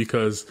those two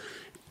because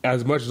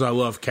as much as I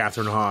love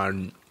Catherine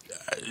Hahn,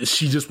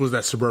 she just was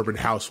that suburban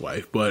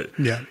housewife. But,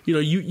 yeah. You know,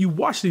 you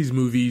watch these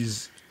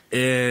movies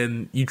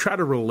and you try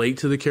to relate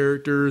to the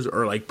characters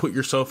or like put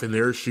yourself in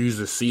their shoes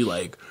to see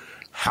like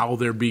how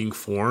they're being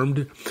formed.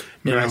 And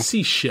yeah. I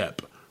see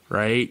Shep,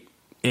 right?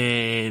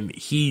 And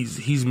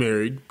he's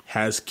married,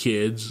 has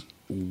kids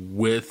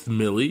with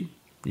Millie,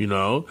 you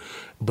know,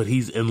 but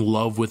he's in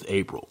love with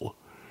April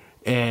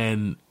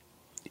and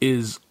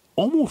is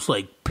almost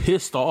like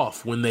pissed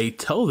off when they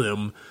tell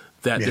them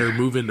that they're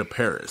moving to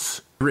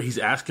Paris. He's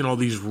asking all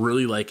these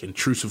really like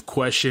intrusive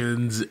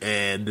questions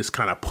and just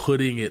kind of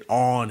putting it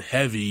on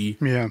heavy.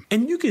 Yeah.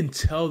 And you can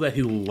tell that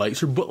he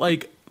likes her, but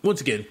like,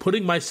 once again,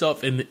 putting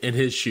myself in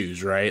his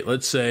shoes, right?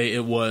 Let's say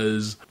it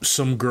was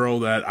some girl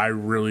that I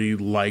really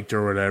liked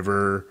or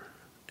whatever,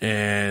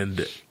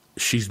 and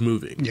she's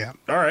moving. Yeah.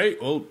 All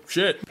right. Well,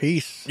 shit.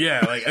 Peace.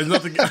 Yeah. Like, there's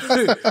nothing.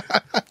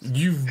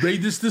 You've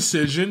made this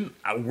decision.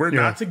 We're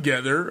not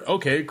together.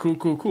 Okay.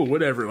 Cool.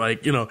 Whatever.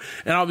 Like, you know,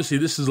 and obviously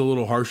this is a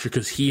little harsher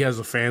because he has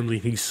a family.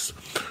 He's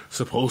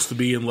supposed to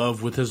be in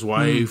love with his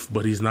wife,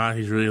 but he's not.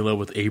 He's really in love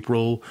with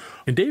April.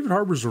 And David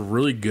Harbour's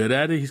really good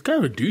at it. He's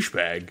kind of a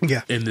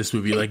douchebag in this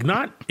movie. Like,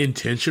 not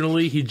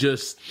intentionally. He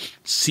just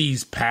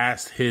sees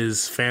past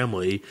his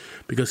family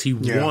because he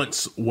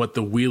wants what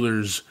the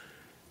Wheelers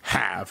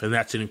have, and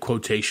that's in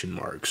quotation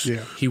marks.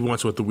 Yeah. He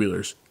wants what the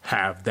Wheelers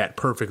have, that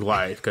perfect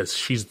life,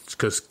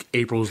 because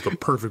April's the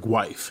perfect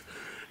wife.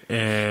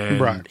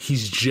 And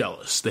he's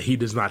jealous that he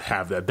does not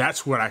have that.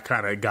 That's what I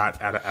kind of got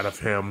out of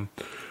him.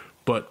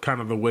 But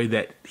kind of the way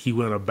that he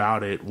went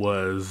about it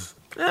was,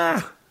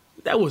 that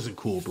wasn't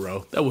cool,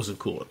 bro. That wasn't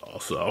cool at all.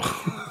 So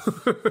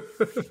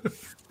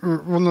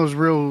one of those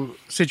real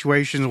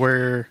situations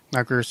where,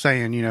 like we were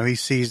saying, you know, he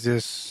sees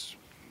this,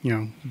 you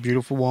know,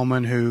 beautiful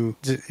woman who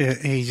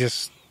he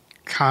just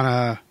kind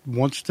of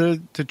wants to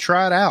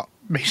try it out,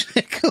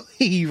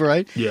 basically,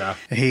 right? Yeah.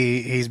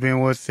 He's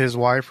been with his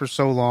wife for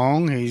so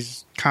long,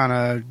 he's kind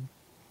of,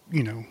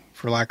 you know,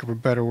 for lack of a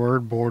better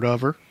word, bored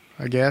of her,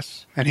 I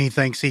guess, and he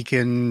thinks he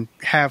can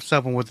have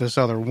something with this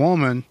other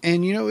woman.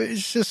 And, you know,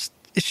 it's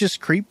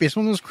just creepy. It's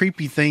one of those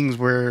creepy things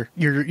where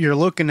you're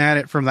looking at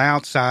it from the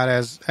outside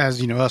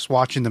as you know, us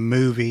watching the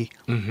movie.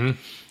 Mm-hmm.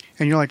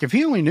 And you're like, if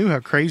he only knew how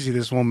crazy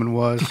this woman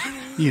was,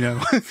 you know.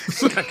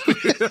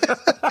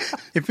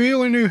 If he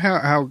only knew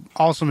how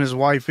awesome his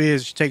wife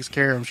is, she takes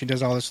care of him, she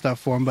does all this stuff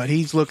for him. But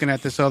he's looking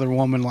at this other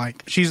woman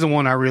like, she's the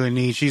one I really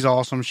need. She's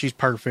awesome. She's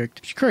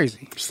perfect. She's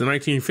crazy. It's the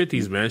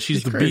 1950s, man.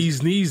 She's the crazy.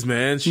 Bee's knees,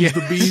 man. She's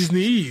the bee's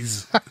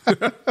knees.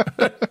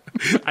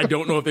 I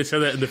don't know if they said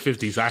that in the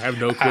 50s. I have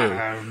no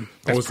clue.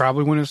 That's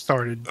probably when it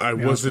started. I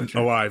wasn't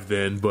alive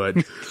then, but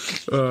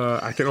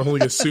I can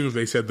only assume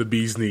they said the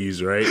bee's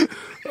knees, right?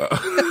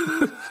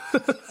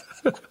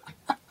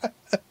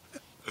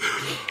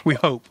 We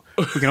hope.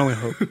 We can only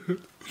hope.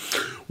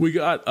 We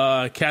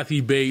got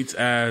Kathy Bates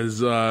as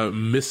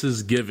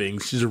Mrs.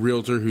 Givings. She's a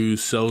realtor who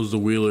sells the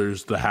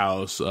Wheelers the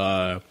house.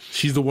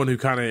 She's the one who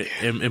kind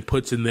of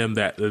puts in them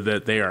that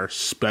they are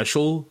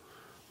special.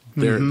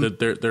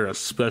 They're a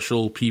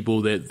special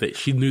people that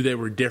she knew they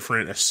were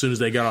different as soon as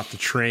they got off the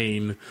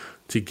train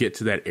to get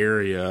to that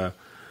area.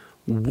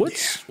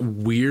 What's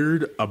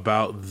weird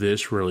about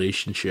this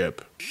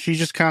relationship? She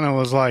just kind of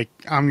was like,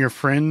 I'm your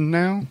friend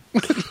now.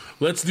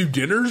 Let's do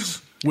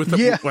dinners with them.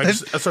 Yeah. Like,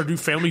 let's start do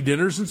family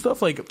dinners and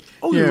stuff. Like,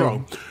 you're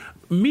wrong.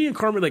 Me and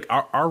Carmen, like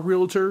our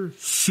realtor,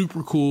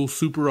 super cool,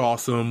 super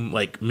awesome.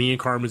 Like me and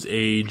Carmen's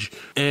age,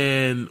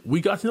 and we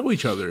got to know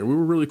each other. We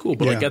were really cool.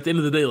 But like at the end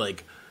of the day,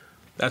 like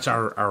that's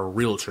our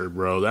realtor,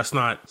 bro. That's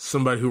not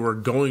somebody who we're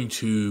going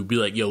to be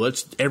like, yo,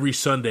 let's every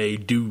Sunday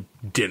do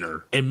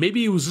dinner. And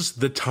maybe it was just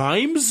the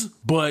times,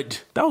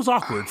 but that was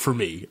awkward for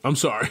me. I'm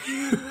sorry.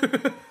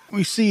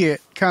 We see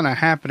it kind of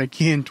happen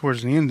again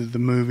towards the end of the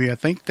movie. I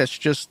think that's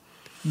just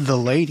the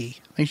lady.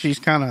 I think she's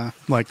kind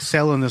of like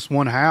selling this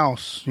one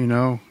house, you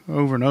know,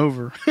 over and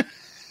over.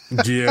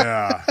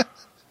 Yeah.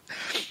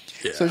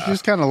 So she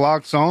just kind of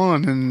locks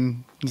on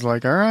and is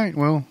like, all right,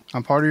 well,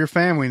 I'm part of your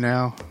family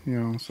now, you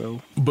know,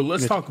 so. But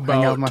let's talk about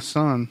hang out with my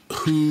son.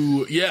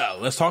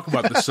 Let's talk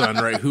about the son,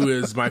 right? Who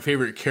is my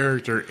favorite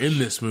character in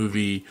this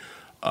movie.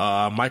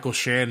 Michael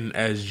Shannon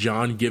as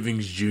John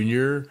Givings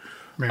Jr.,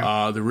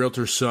 the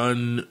realtor's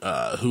son,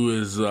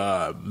 who is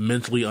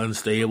mentally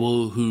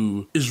unstable,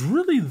 who is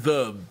really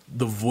the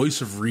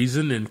voice of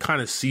reason and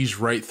kind of sees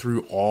right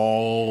through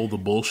all the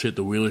bullshit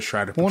the Wheelers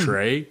try to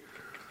portray.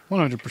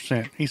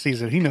 100%. He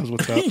sees it. He knows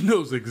what's up. He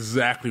knows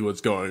exactly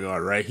what's going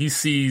on, right? He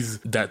sees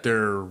that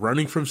they're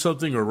running from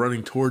something or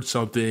running towards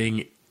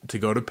something to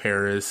go to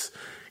Paris.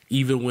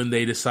 Even when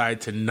they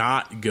decide to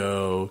not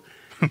go,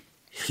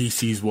 he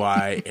sees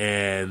why,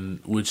 and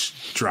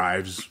which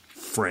drives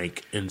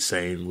Frank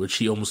insane, which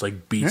he almost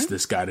like beats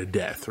this guy to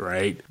death,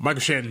 right? Michael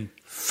Shannon,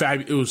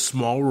 it was a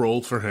small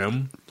role for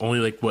him. Only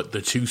like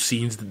the 2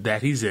 scenes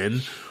that he's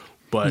in.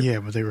 But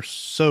but they were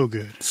so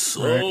good.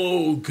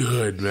 So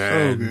good,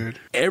 man. So good.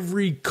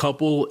 Every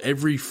couple,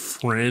 every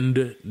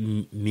friend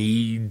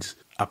needs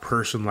a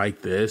person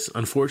like this.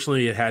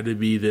 Unfortunately, it had to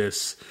be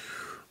this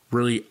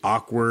really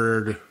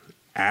awkward,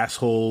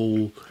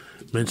 asshole,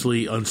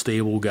 mentally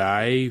unstable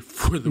guy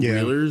for the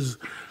Wheelers.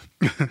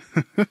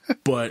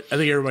 But I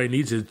think everybody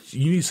needs it.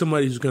 You need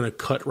somebody who's going to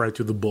cut right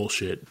through the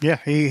bullshit. Yeah,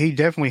 he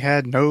definitely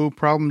had no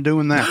problem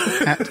doing that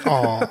at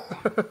all.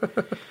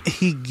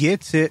 He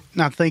gets it,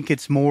 and I think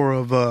it's more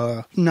of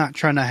not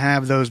trying to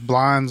have those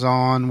blinds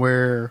on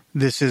where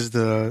this is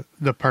the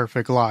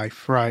perfect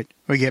life, right?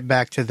 We get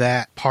back to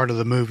that part of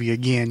the movie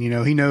again. You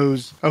know, he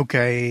knows,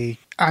 okay,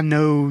 I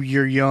know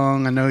you're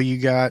young. I know you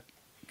got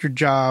your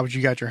jobs,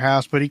 you got your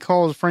house, but he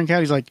calls Frank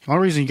out. He's like, the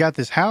only reason you got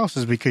this house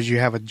is because you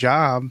have a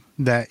job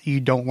that you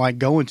don't like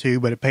going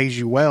to, but it pays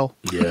you well.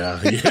 Yeah.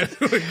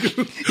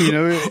 You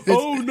know,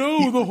 oh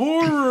no, the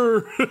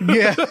horror.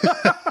 Yeah.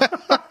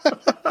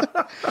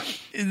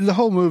 The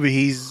whole movie,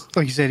 he's,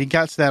 like you said, he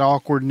got to that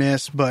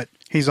awkwardness, but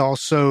he's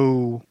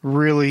also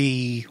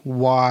really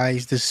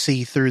wise to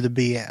see through the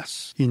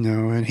BS, you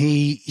know, and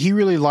he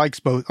really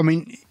likes both. I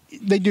mean,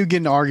 they do get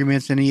into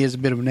arguments, and he is a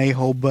bit of an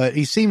a-hole, but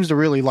he seems to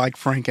really like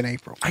Frank and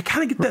April. I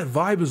kind of get that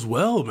vibe as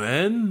well,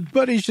 man.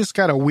 But he's just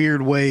got a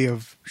weird way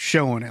of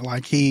showing it.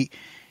 Like, he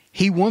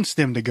wants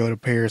them to go to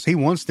Paris. He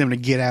wants them to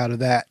get out of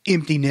that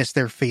emptiness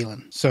they're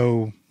feeling.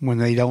 So when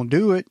they don't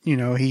do it, you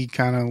know, he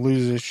kind of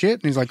loses his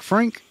shit, and he's like,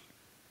 Frank,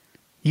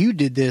 you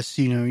did this,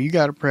 you know, you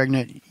got her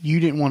pregnant. You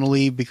didn't want to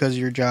leave because of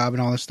your job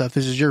and all this stuff.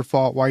 This is your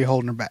fault. Why are you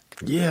holding her back?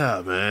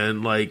 Yeah,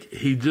 man. Like,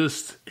 he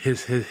just,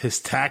 his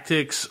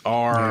tactics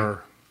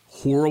are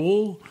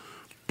horrible,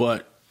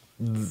 but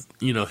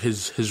you know,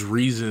 his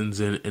reasons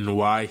and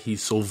why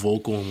he's so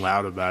vocal and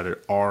loud about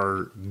it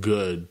are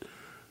good.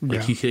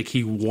 Like,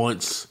 he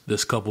wants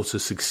this couple to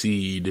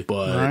succeed,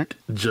 but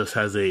just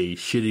has a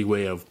shitty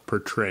way of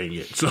portraying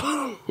it.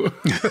 So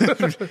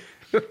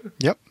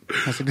Yep.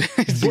 That's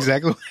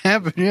exactly what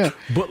happened, yeah.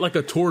 But like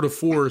a tour de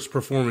force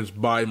performance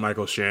by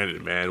Michael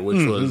Shannon, man,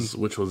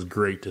 which was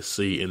great to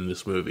see in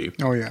this movie.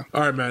 Oh, yeah.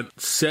 All right, man.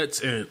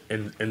 Sets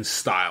and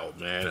style,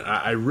 man.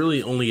 I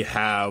really only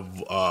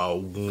have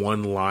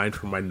one line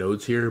from my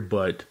notes here,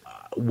 but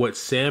what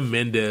Sam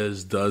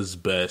Mendes does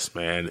best,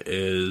 man,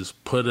 is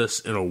put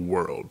us in a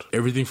world.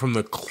 Everything from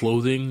the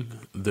clothing,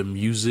 the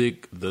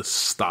music, the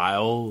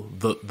style,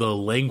 the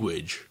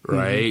language,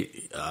 right?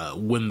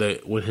 When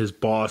his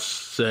boss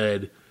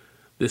said,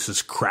 "This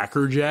is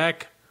Cracker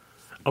Jack,"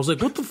 I was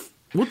like, what the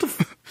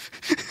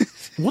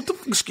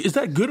is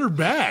that good or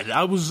bad?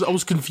 I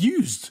was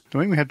confused.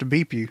 Don't even have to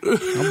beep you.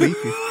 I'll beep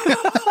you.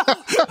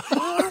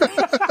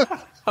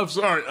 I'm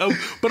sorry,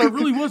 but I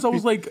really was. I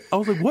was like,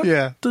 what?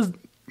 Yeah.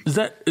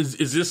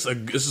 Is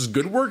this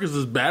good work? Is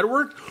this bad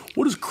work?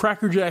 What does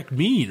Cracker Jack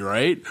mean?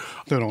 Right?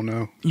 I don't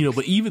know.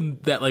 But even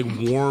that like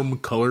warm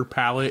color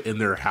palette in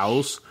their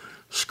house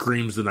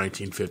screams the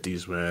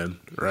 1950s, man.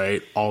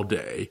 Right? All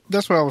day.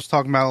 That's what I was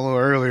talking about a little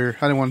earlier.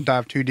 I didn't want to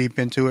dive too deep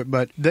into it,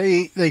 but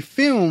they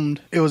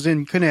filmed. It was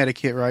in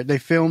Connecticut, right? They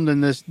filmed in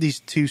these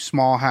two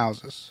small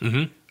houses.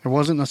 Mm-hmm. There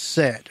wasn't a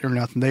set or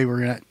nothing. They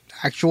were in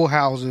actual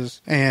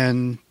houses,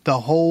 and the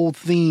whole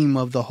theme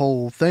of the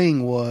whole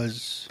thing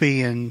was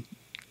being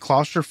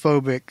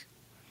claustrophobic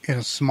in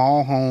a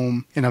small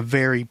home, in a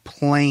very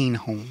plain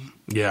home.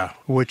 Yeah.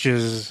 Which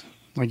is,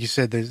 like you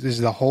said, this is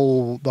the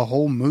whole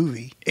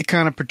movie. It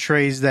kind of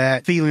portrays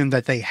that feeling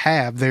that they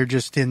have. They're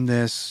just in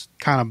this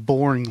kind of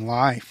boring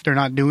life. They're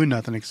not doing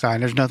nothing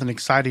exciting. There's nothing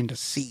exciting to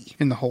see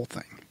in the whole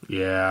thing.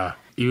 Yeah.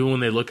 Even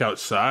when they look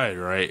outside,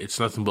 right, it's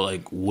nothing but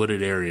like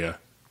wooded area.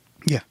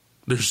 Yeah.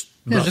 There's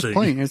nothing. Just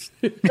plain. There's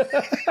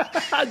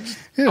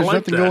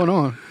nothing going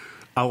on.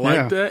 I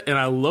like that, and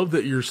I love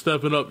that you're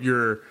stepping up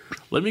your.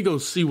 Let me go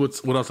see what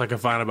else I can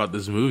find about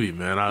this movie,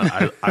 man.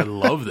 I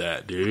love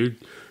that, dude.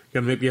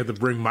 Gonna make me have to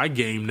bring my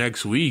game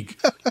next week.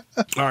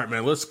 All right,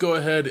 man. Let's go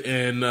ahead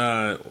and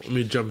let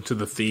me jump into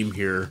the theme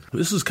here.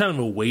 This is kind of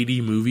a weighty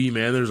movie,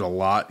 man. There's a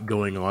lot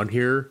going on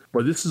here,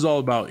 but this is all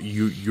about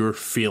your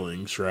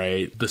feelings,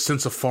 right? The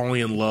sense of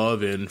falling in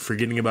love and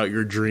forgetting about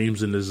your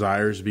dreams and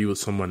desires to be with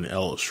someone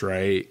else,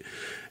 right?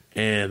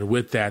 And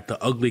with that,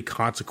 the ugly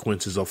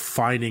consequences of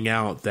finding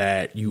out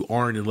that you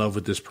aren't in love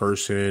with this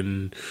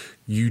person.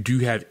 You do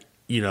have,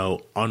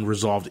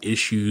 unresolved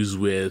issues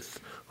with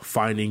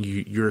finding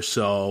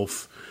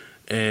yourself,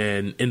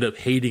 and end up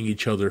hating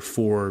each other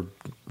for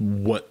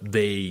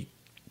the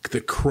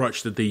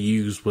crutch that they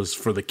used was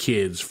for the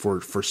kids,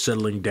 for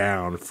settling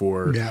down,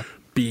 for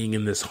being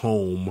in this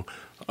home.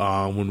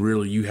 When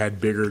really you had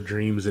bigger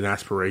dreams and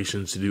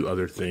aspirations to do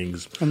other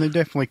things. And they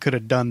definitely could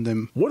have done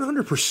them.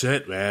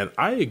 100%, man.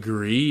 I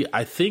agree.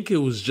 I think it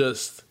was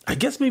just, I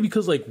guess maybe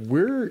because like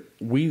we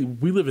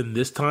live in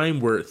this time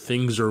where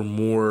things are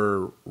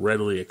more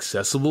readily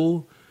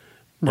accessible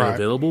and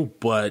available,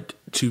 but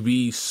to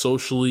be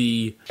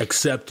socially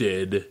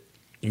accepted,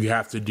 you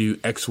have to do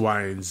X,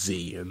 Y, and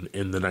Z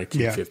in the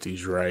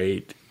 1950s,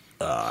 right?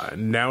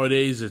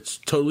 Nowadays, it's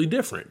totally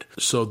different.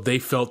 So they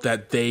felt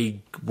that they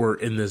were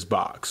in this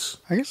box.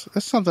 I guess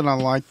that's something I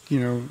like,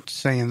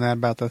 saying that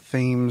about the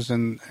themes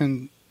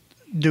and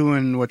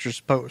doing what you're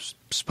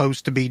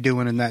supposed to be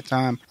doing in that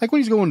time. Like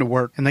when he's going to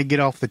work and they get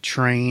off the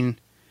train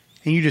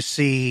and you just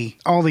see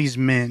all these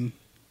men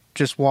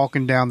just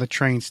walking down the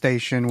train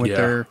station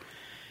with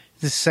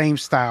the same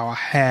style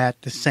hat,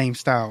 the same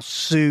style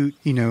suit.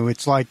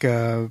 It's like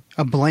a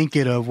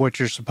blanket of what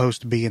you're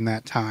supposed to be in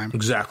that time.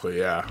 Exactly,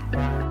 yeah.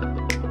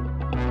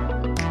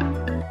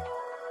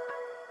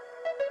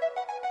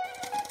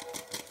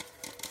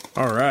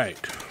 All right.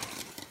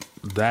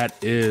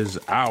 That is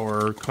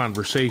our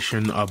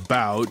conversation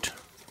about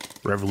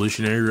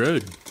Revolutionary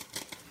Road.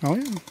 Oh,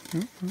 yeah.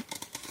 Mm-hmm.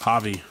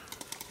 Javi,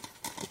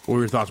 what were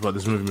your thoughts about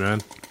this movie,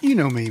 man? You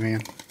know me,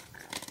 man.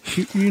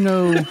 You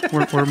know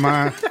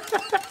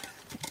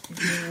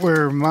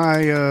where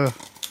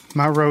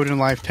my road in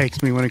life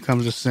takes me when it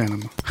comes to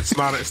cinema. It's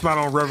not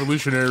on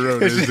Revolutionary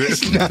Road, is it?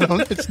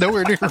 It's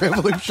nowhere near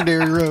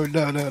Revolutionary Road.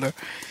 No.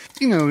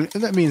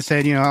 That being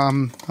said,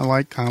 I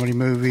like comedy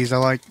movies. I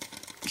like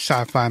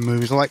sci-fi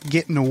movies. I like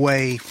getting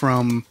away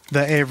from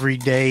the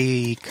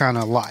everyday kind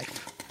of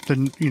life.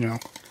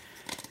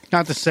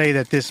 Not to say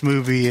that this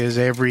movie is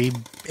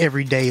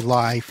everyday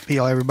life.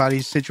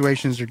 Everybody's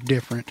situations are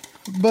different.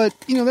 But,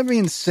 that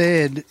being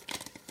said,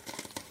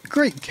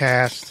 great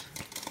cast,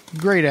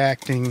 great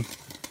acting.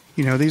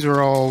 These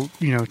are all,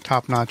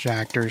 top-notch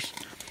actors.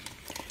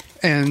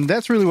 And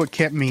that's really what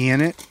kept me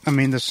in it. I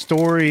mean, the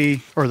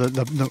story or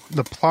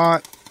the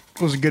plot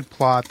was a good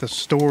plot. The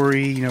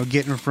story,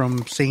 getting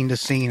from scene to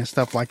scene and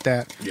stuff like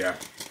that. Yeah.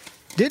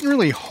 Didn't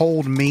really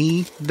hold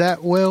me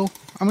that well.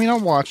 I mean, I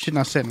watched it and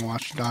I sat and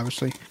watched it,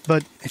 obviously.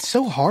 But it's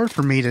so hard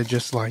for me to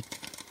just,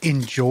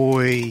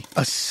 enjoy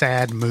a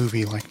sad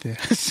movie like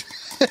this.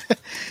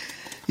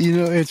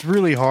 It's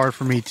really hard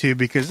for me, too,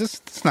 because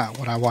it's not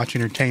what I watch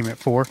entertainment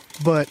for.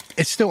 But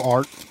it's still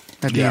art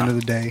at the end of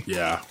the day.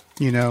 Yeah.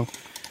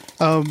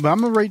 But I'm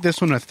going to rate this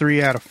one a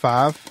 3 out of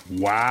 5.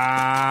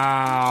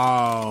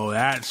 Wow.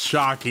 That's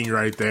shocking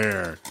right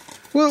there.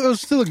 Well, it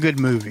was still a good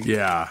movie.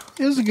 Yeah.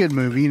 It was a good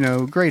movie.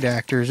 Great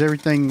actors.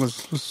 Everything was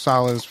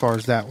solid as far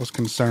as that was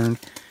concerned.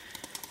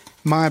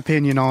 My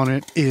opinion on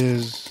it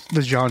is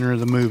the genre of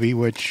the movie,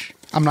 which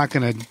I'm not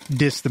going to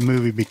diss the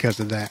movie because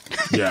of that.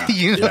 Yeah,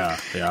 yeah.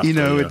 At the end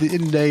of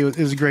the day, it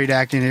was great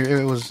acting.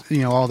 It was,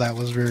 all that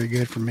was very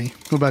good for me.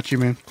 What about you,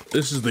 man?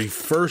 This is the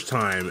first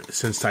time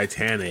since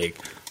Titanic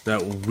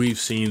that we've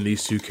seen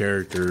these two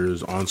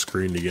characters on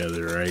screen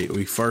together, right?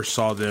 We first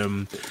saw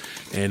them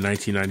in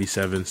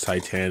 1997's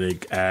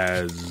Titanic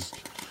as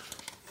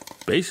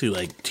basically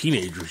like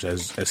teenagers,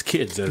 as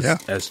kids,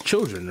 as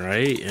children,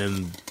 right?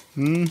 And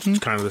it's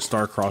kind of the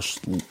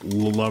star-crossed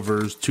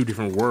lovers, two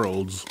different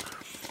worlds.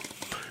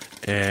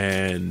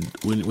 And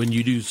when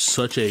you do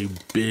such a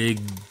big,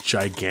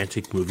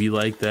 gigantic movie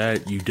like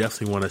that, you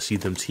definitely want to see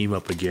them team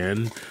up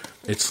again.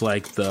 It's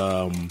like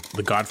the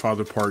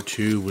Godfather Part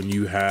 2 when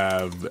you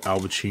have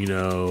Al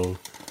Pacino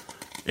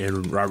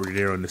and Robert De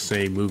Niro in the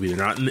same movie. They're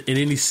not in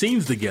any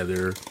scenes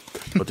together,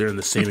 but they're in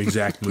the same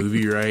exact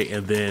movie, right?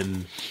 And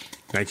then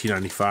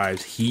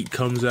 1995's Heat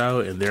comes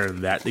out, and they're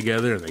in that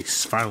together, and they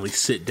finally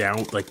sit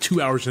down. Like 2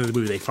 hours into the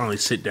movie, they finally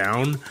sit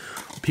down.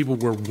 People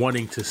were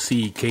wanting to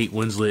see Kate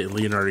Winslet and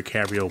Leonardo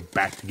DiCaprio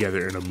back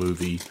together in a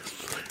movie,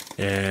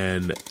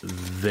 and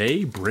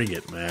they bring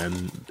it,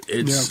 man.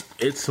 It's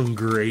some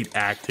great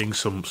acting,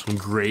 some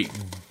great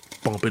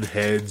bumping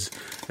heads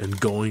and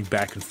going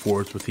back and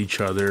forth with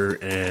each other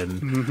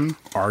and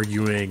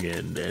arguing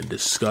and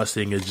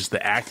discussing. It's just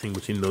the acting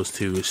between those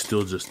two is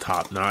still just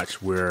top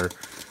notch. Where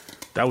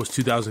that was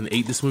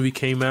 2008, this movie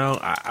came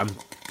out. I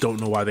don't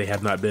know why they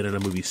have not been in a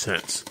movie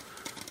since.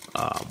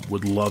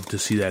 Would love to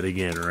see that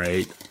again,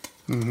 right?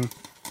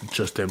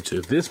 Just them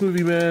two. This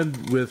movie, man,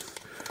 with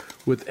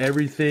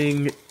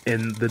everything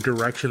in the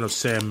direction of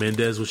Sam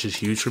Mendes, which is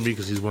huge for me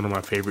because he's one of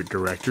my favorite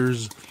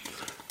directors.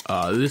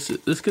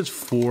 This gets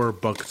 4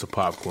 buckets of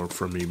popcorn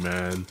from me,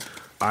 man.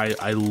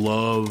 I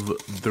love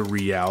the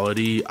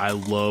reality. I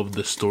love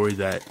the story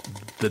that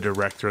the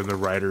director and the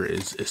writer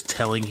is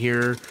telling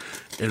here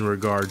in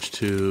regards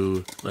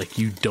to, like,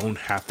 you don't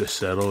have to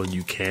settle and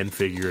you can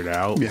figure it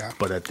out. Yeah.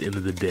 But at the end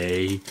of the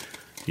day,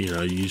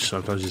 you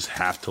sometimes just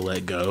have to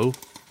let go.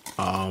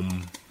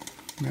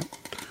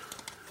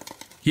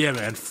 Yeah,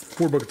 man,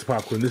 4 buckets of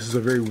popcorn. This is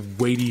a very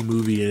weighty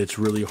movie, and it's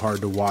really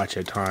hard to watch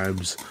at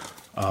times.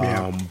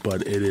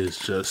 But it is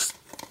just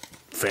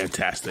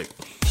fantastic.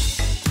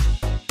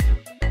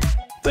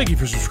 Thank you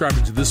for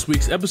subscribing to this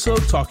week's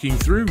episode, talking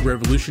through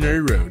Revolutionary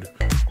Road.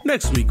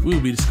 Next week, we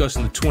will be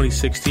discussing the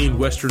 2016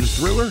 Western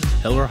thriller,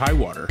 Hell or High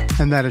Water.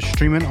 And that is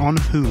streaming on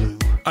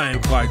Hulu. I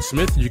am Clyde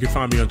Smith. You can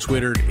find me on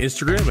Twitter and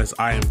Instagram as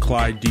I am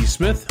Clyde D.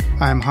 Smith.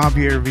 I am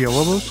Javier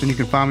Villalobos, and you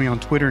can find me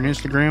on Twitter and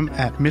Instagram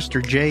at Mr.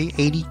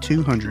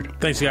 J8200.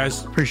 Thanks,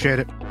 guys. Appreciate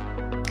it.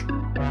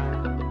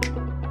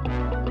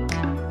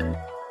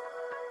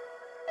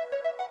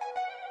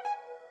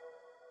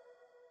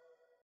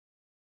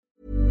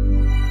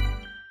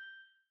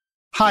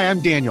 Hi,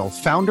 I'm Daniel,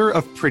 founder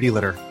of Pretty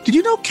Litter. Did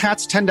you know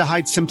cats tend to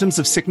hide symptoms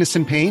of sickness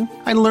and pain?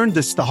 I learned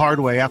this the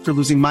hard way after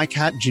losing my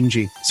cat,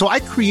 Gingy. So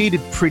I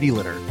created Pretty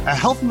Litter, a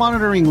health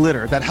monitoring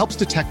litter that helps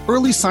detect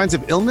early signs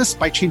of illness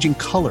by changing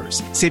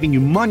colors, saving you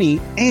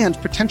money and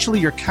potentially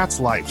your cat's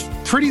life.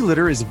 Pretty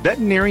Litter is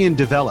veterinarian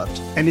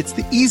developed, and it's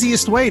the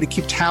easiest way to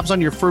keep tabs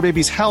on your fur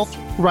baby's health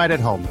right at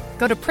home.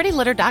 Go to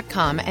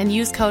prettylitter.com and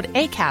use code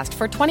ACAST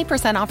for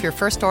 20% off your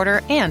first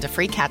order and a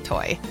free cat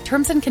toy.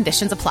 Terms and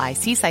conditions apply.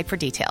 See site for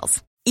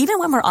details. Even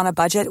when we're on a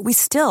budget, we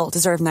still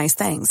deserve nice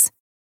things.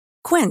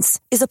 Quince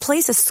is a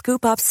place to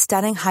scoop up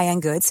stunning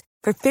high-end goods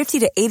for 50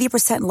 to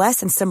 80%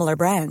 less than similar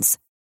brands.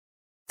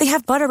 They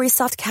have buttery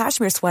soft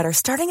cashmere sweaters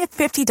starting at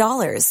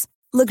 $50,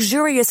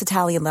 luxurious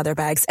Italian leather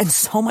bags, and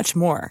so much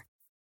more.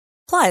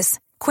 Plus,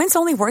 Quince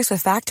only works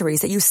with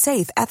factories that use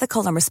safe,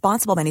 ethical, and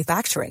responsible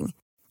manufacturing.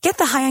 Get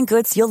the high-end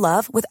goods you'll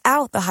love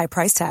without the high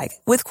price tag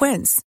with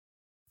Quince.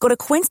 Go to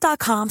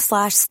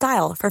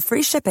quince.com/style for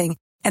free shipping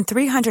and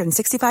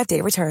 365-day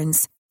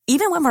returns.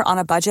 Even when we're on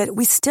a budget,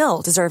 we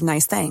still deserve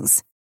nice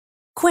things.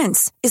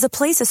 Quince is a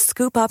place to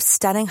scoop up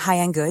stunning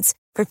high-end goods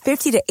for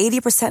 50 to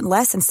 80%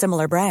 less than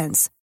similar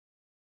brands.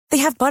 They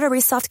have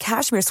buttery soft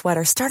cashmere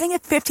sweaters starting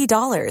at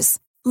 $50,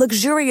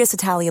 luxurious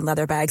Italian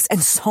leather bags,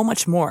 and so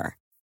much more.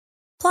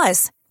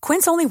 Plus,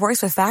 Quince only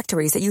works with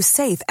factories that use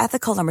safe,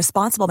 ethical, and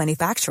responsible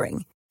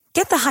manufacturing.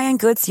 Get the high-end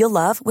goods you'll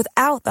love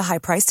without the high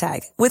price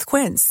tag with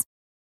Quince.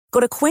 Go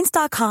to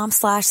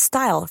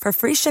quince.com/style for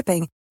free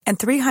shipping and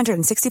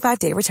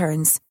 365-day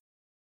returns.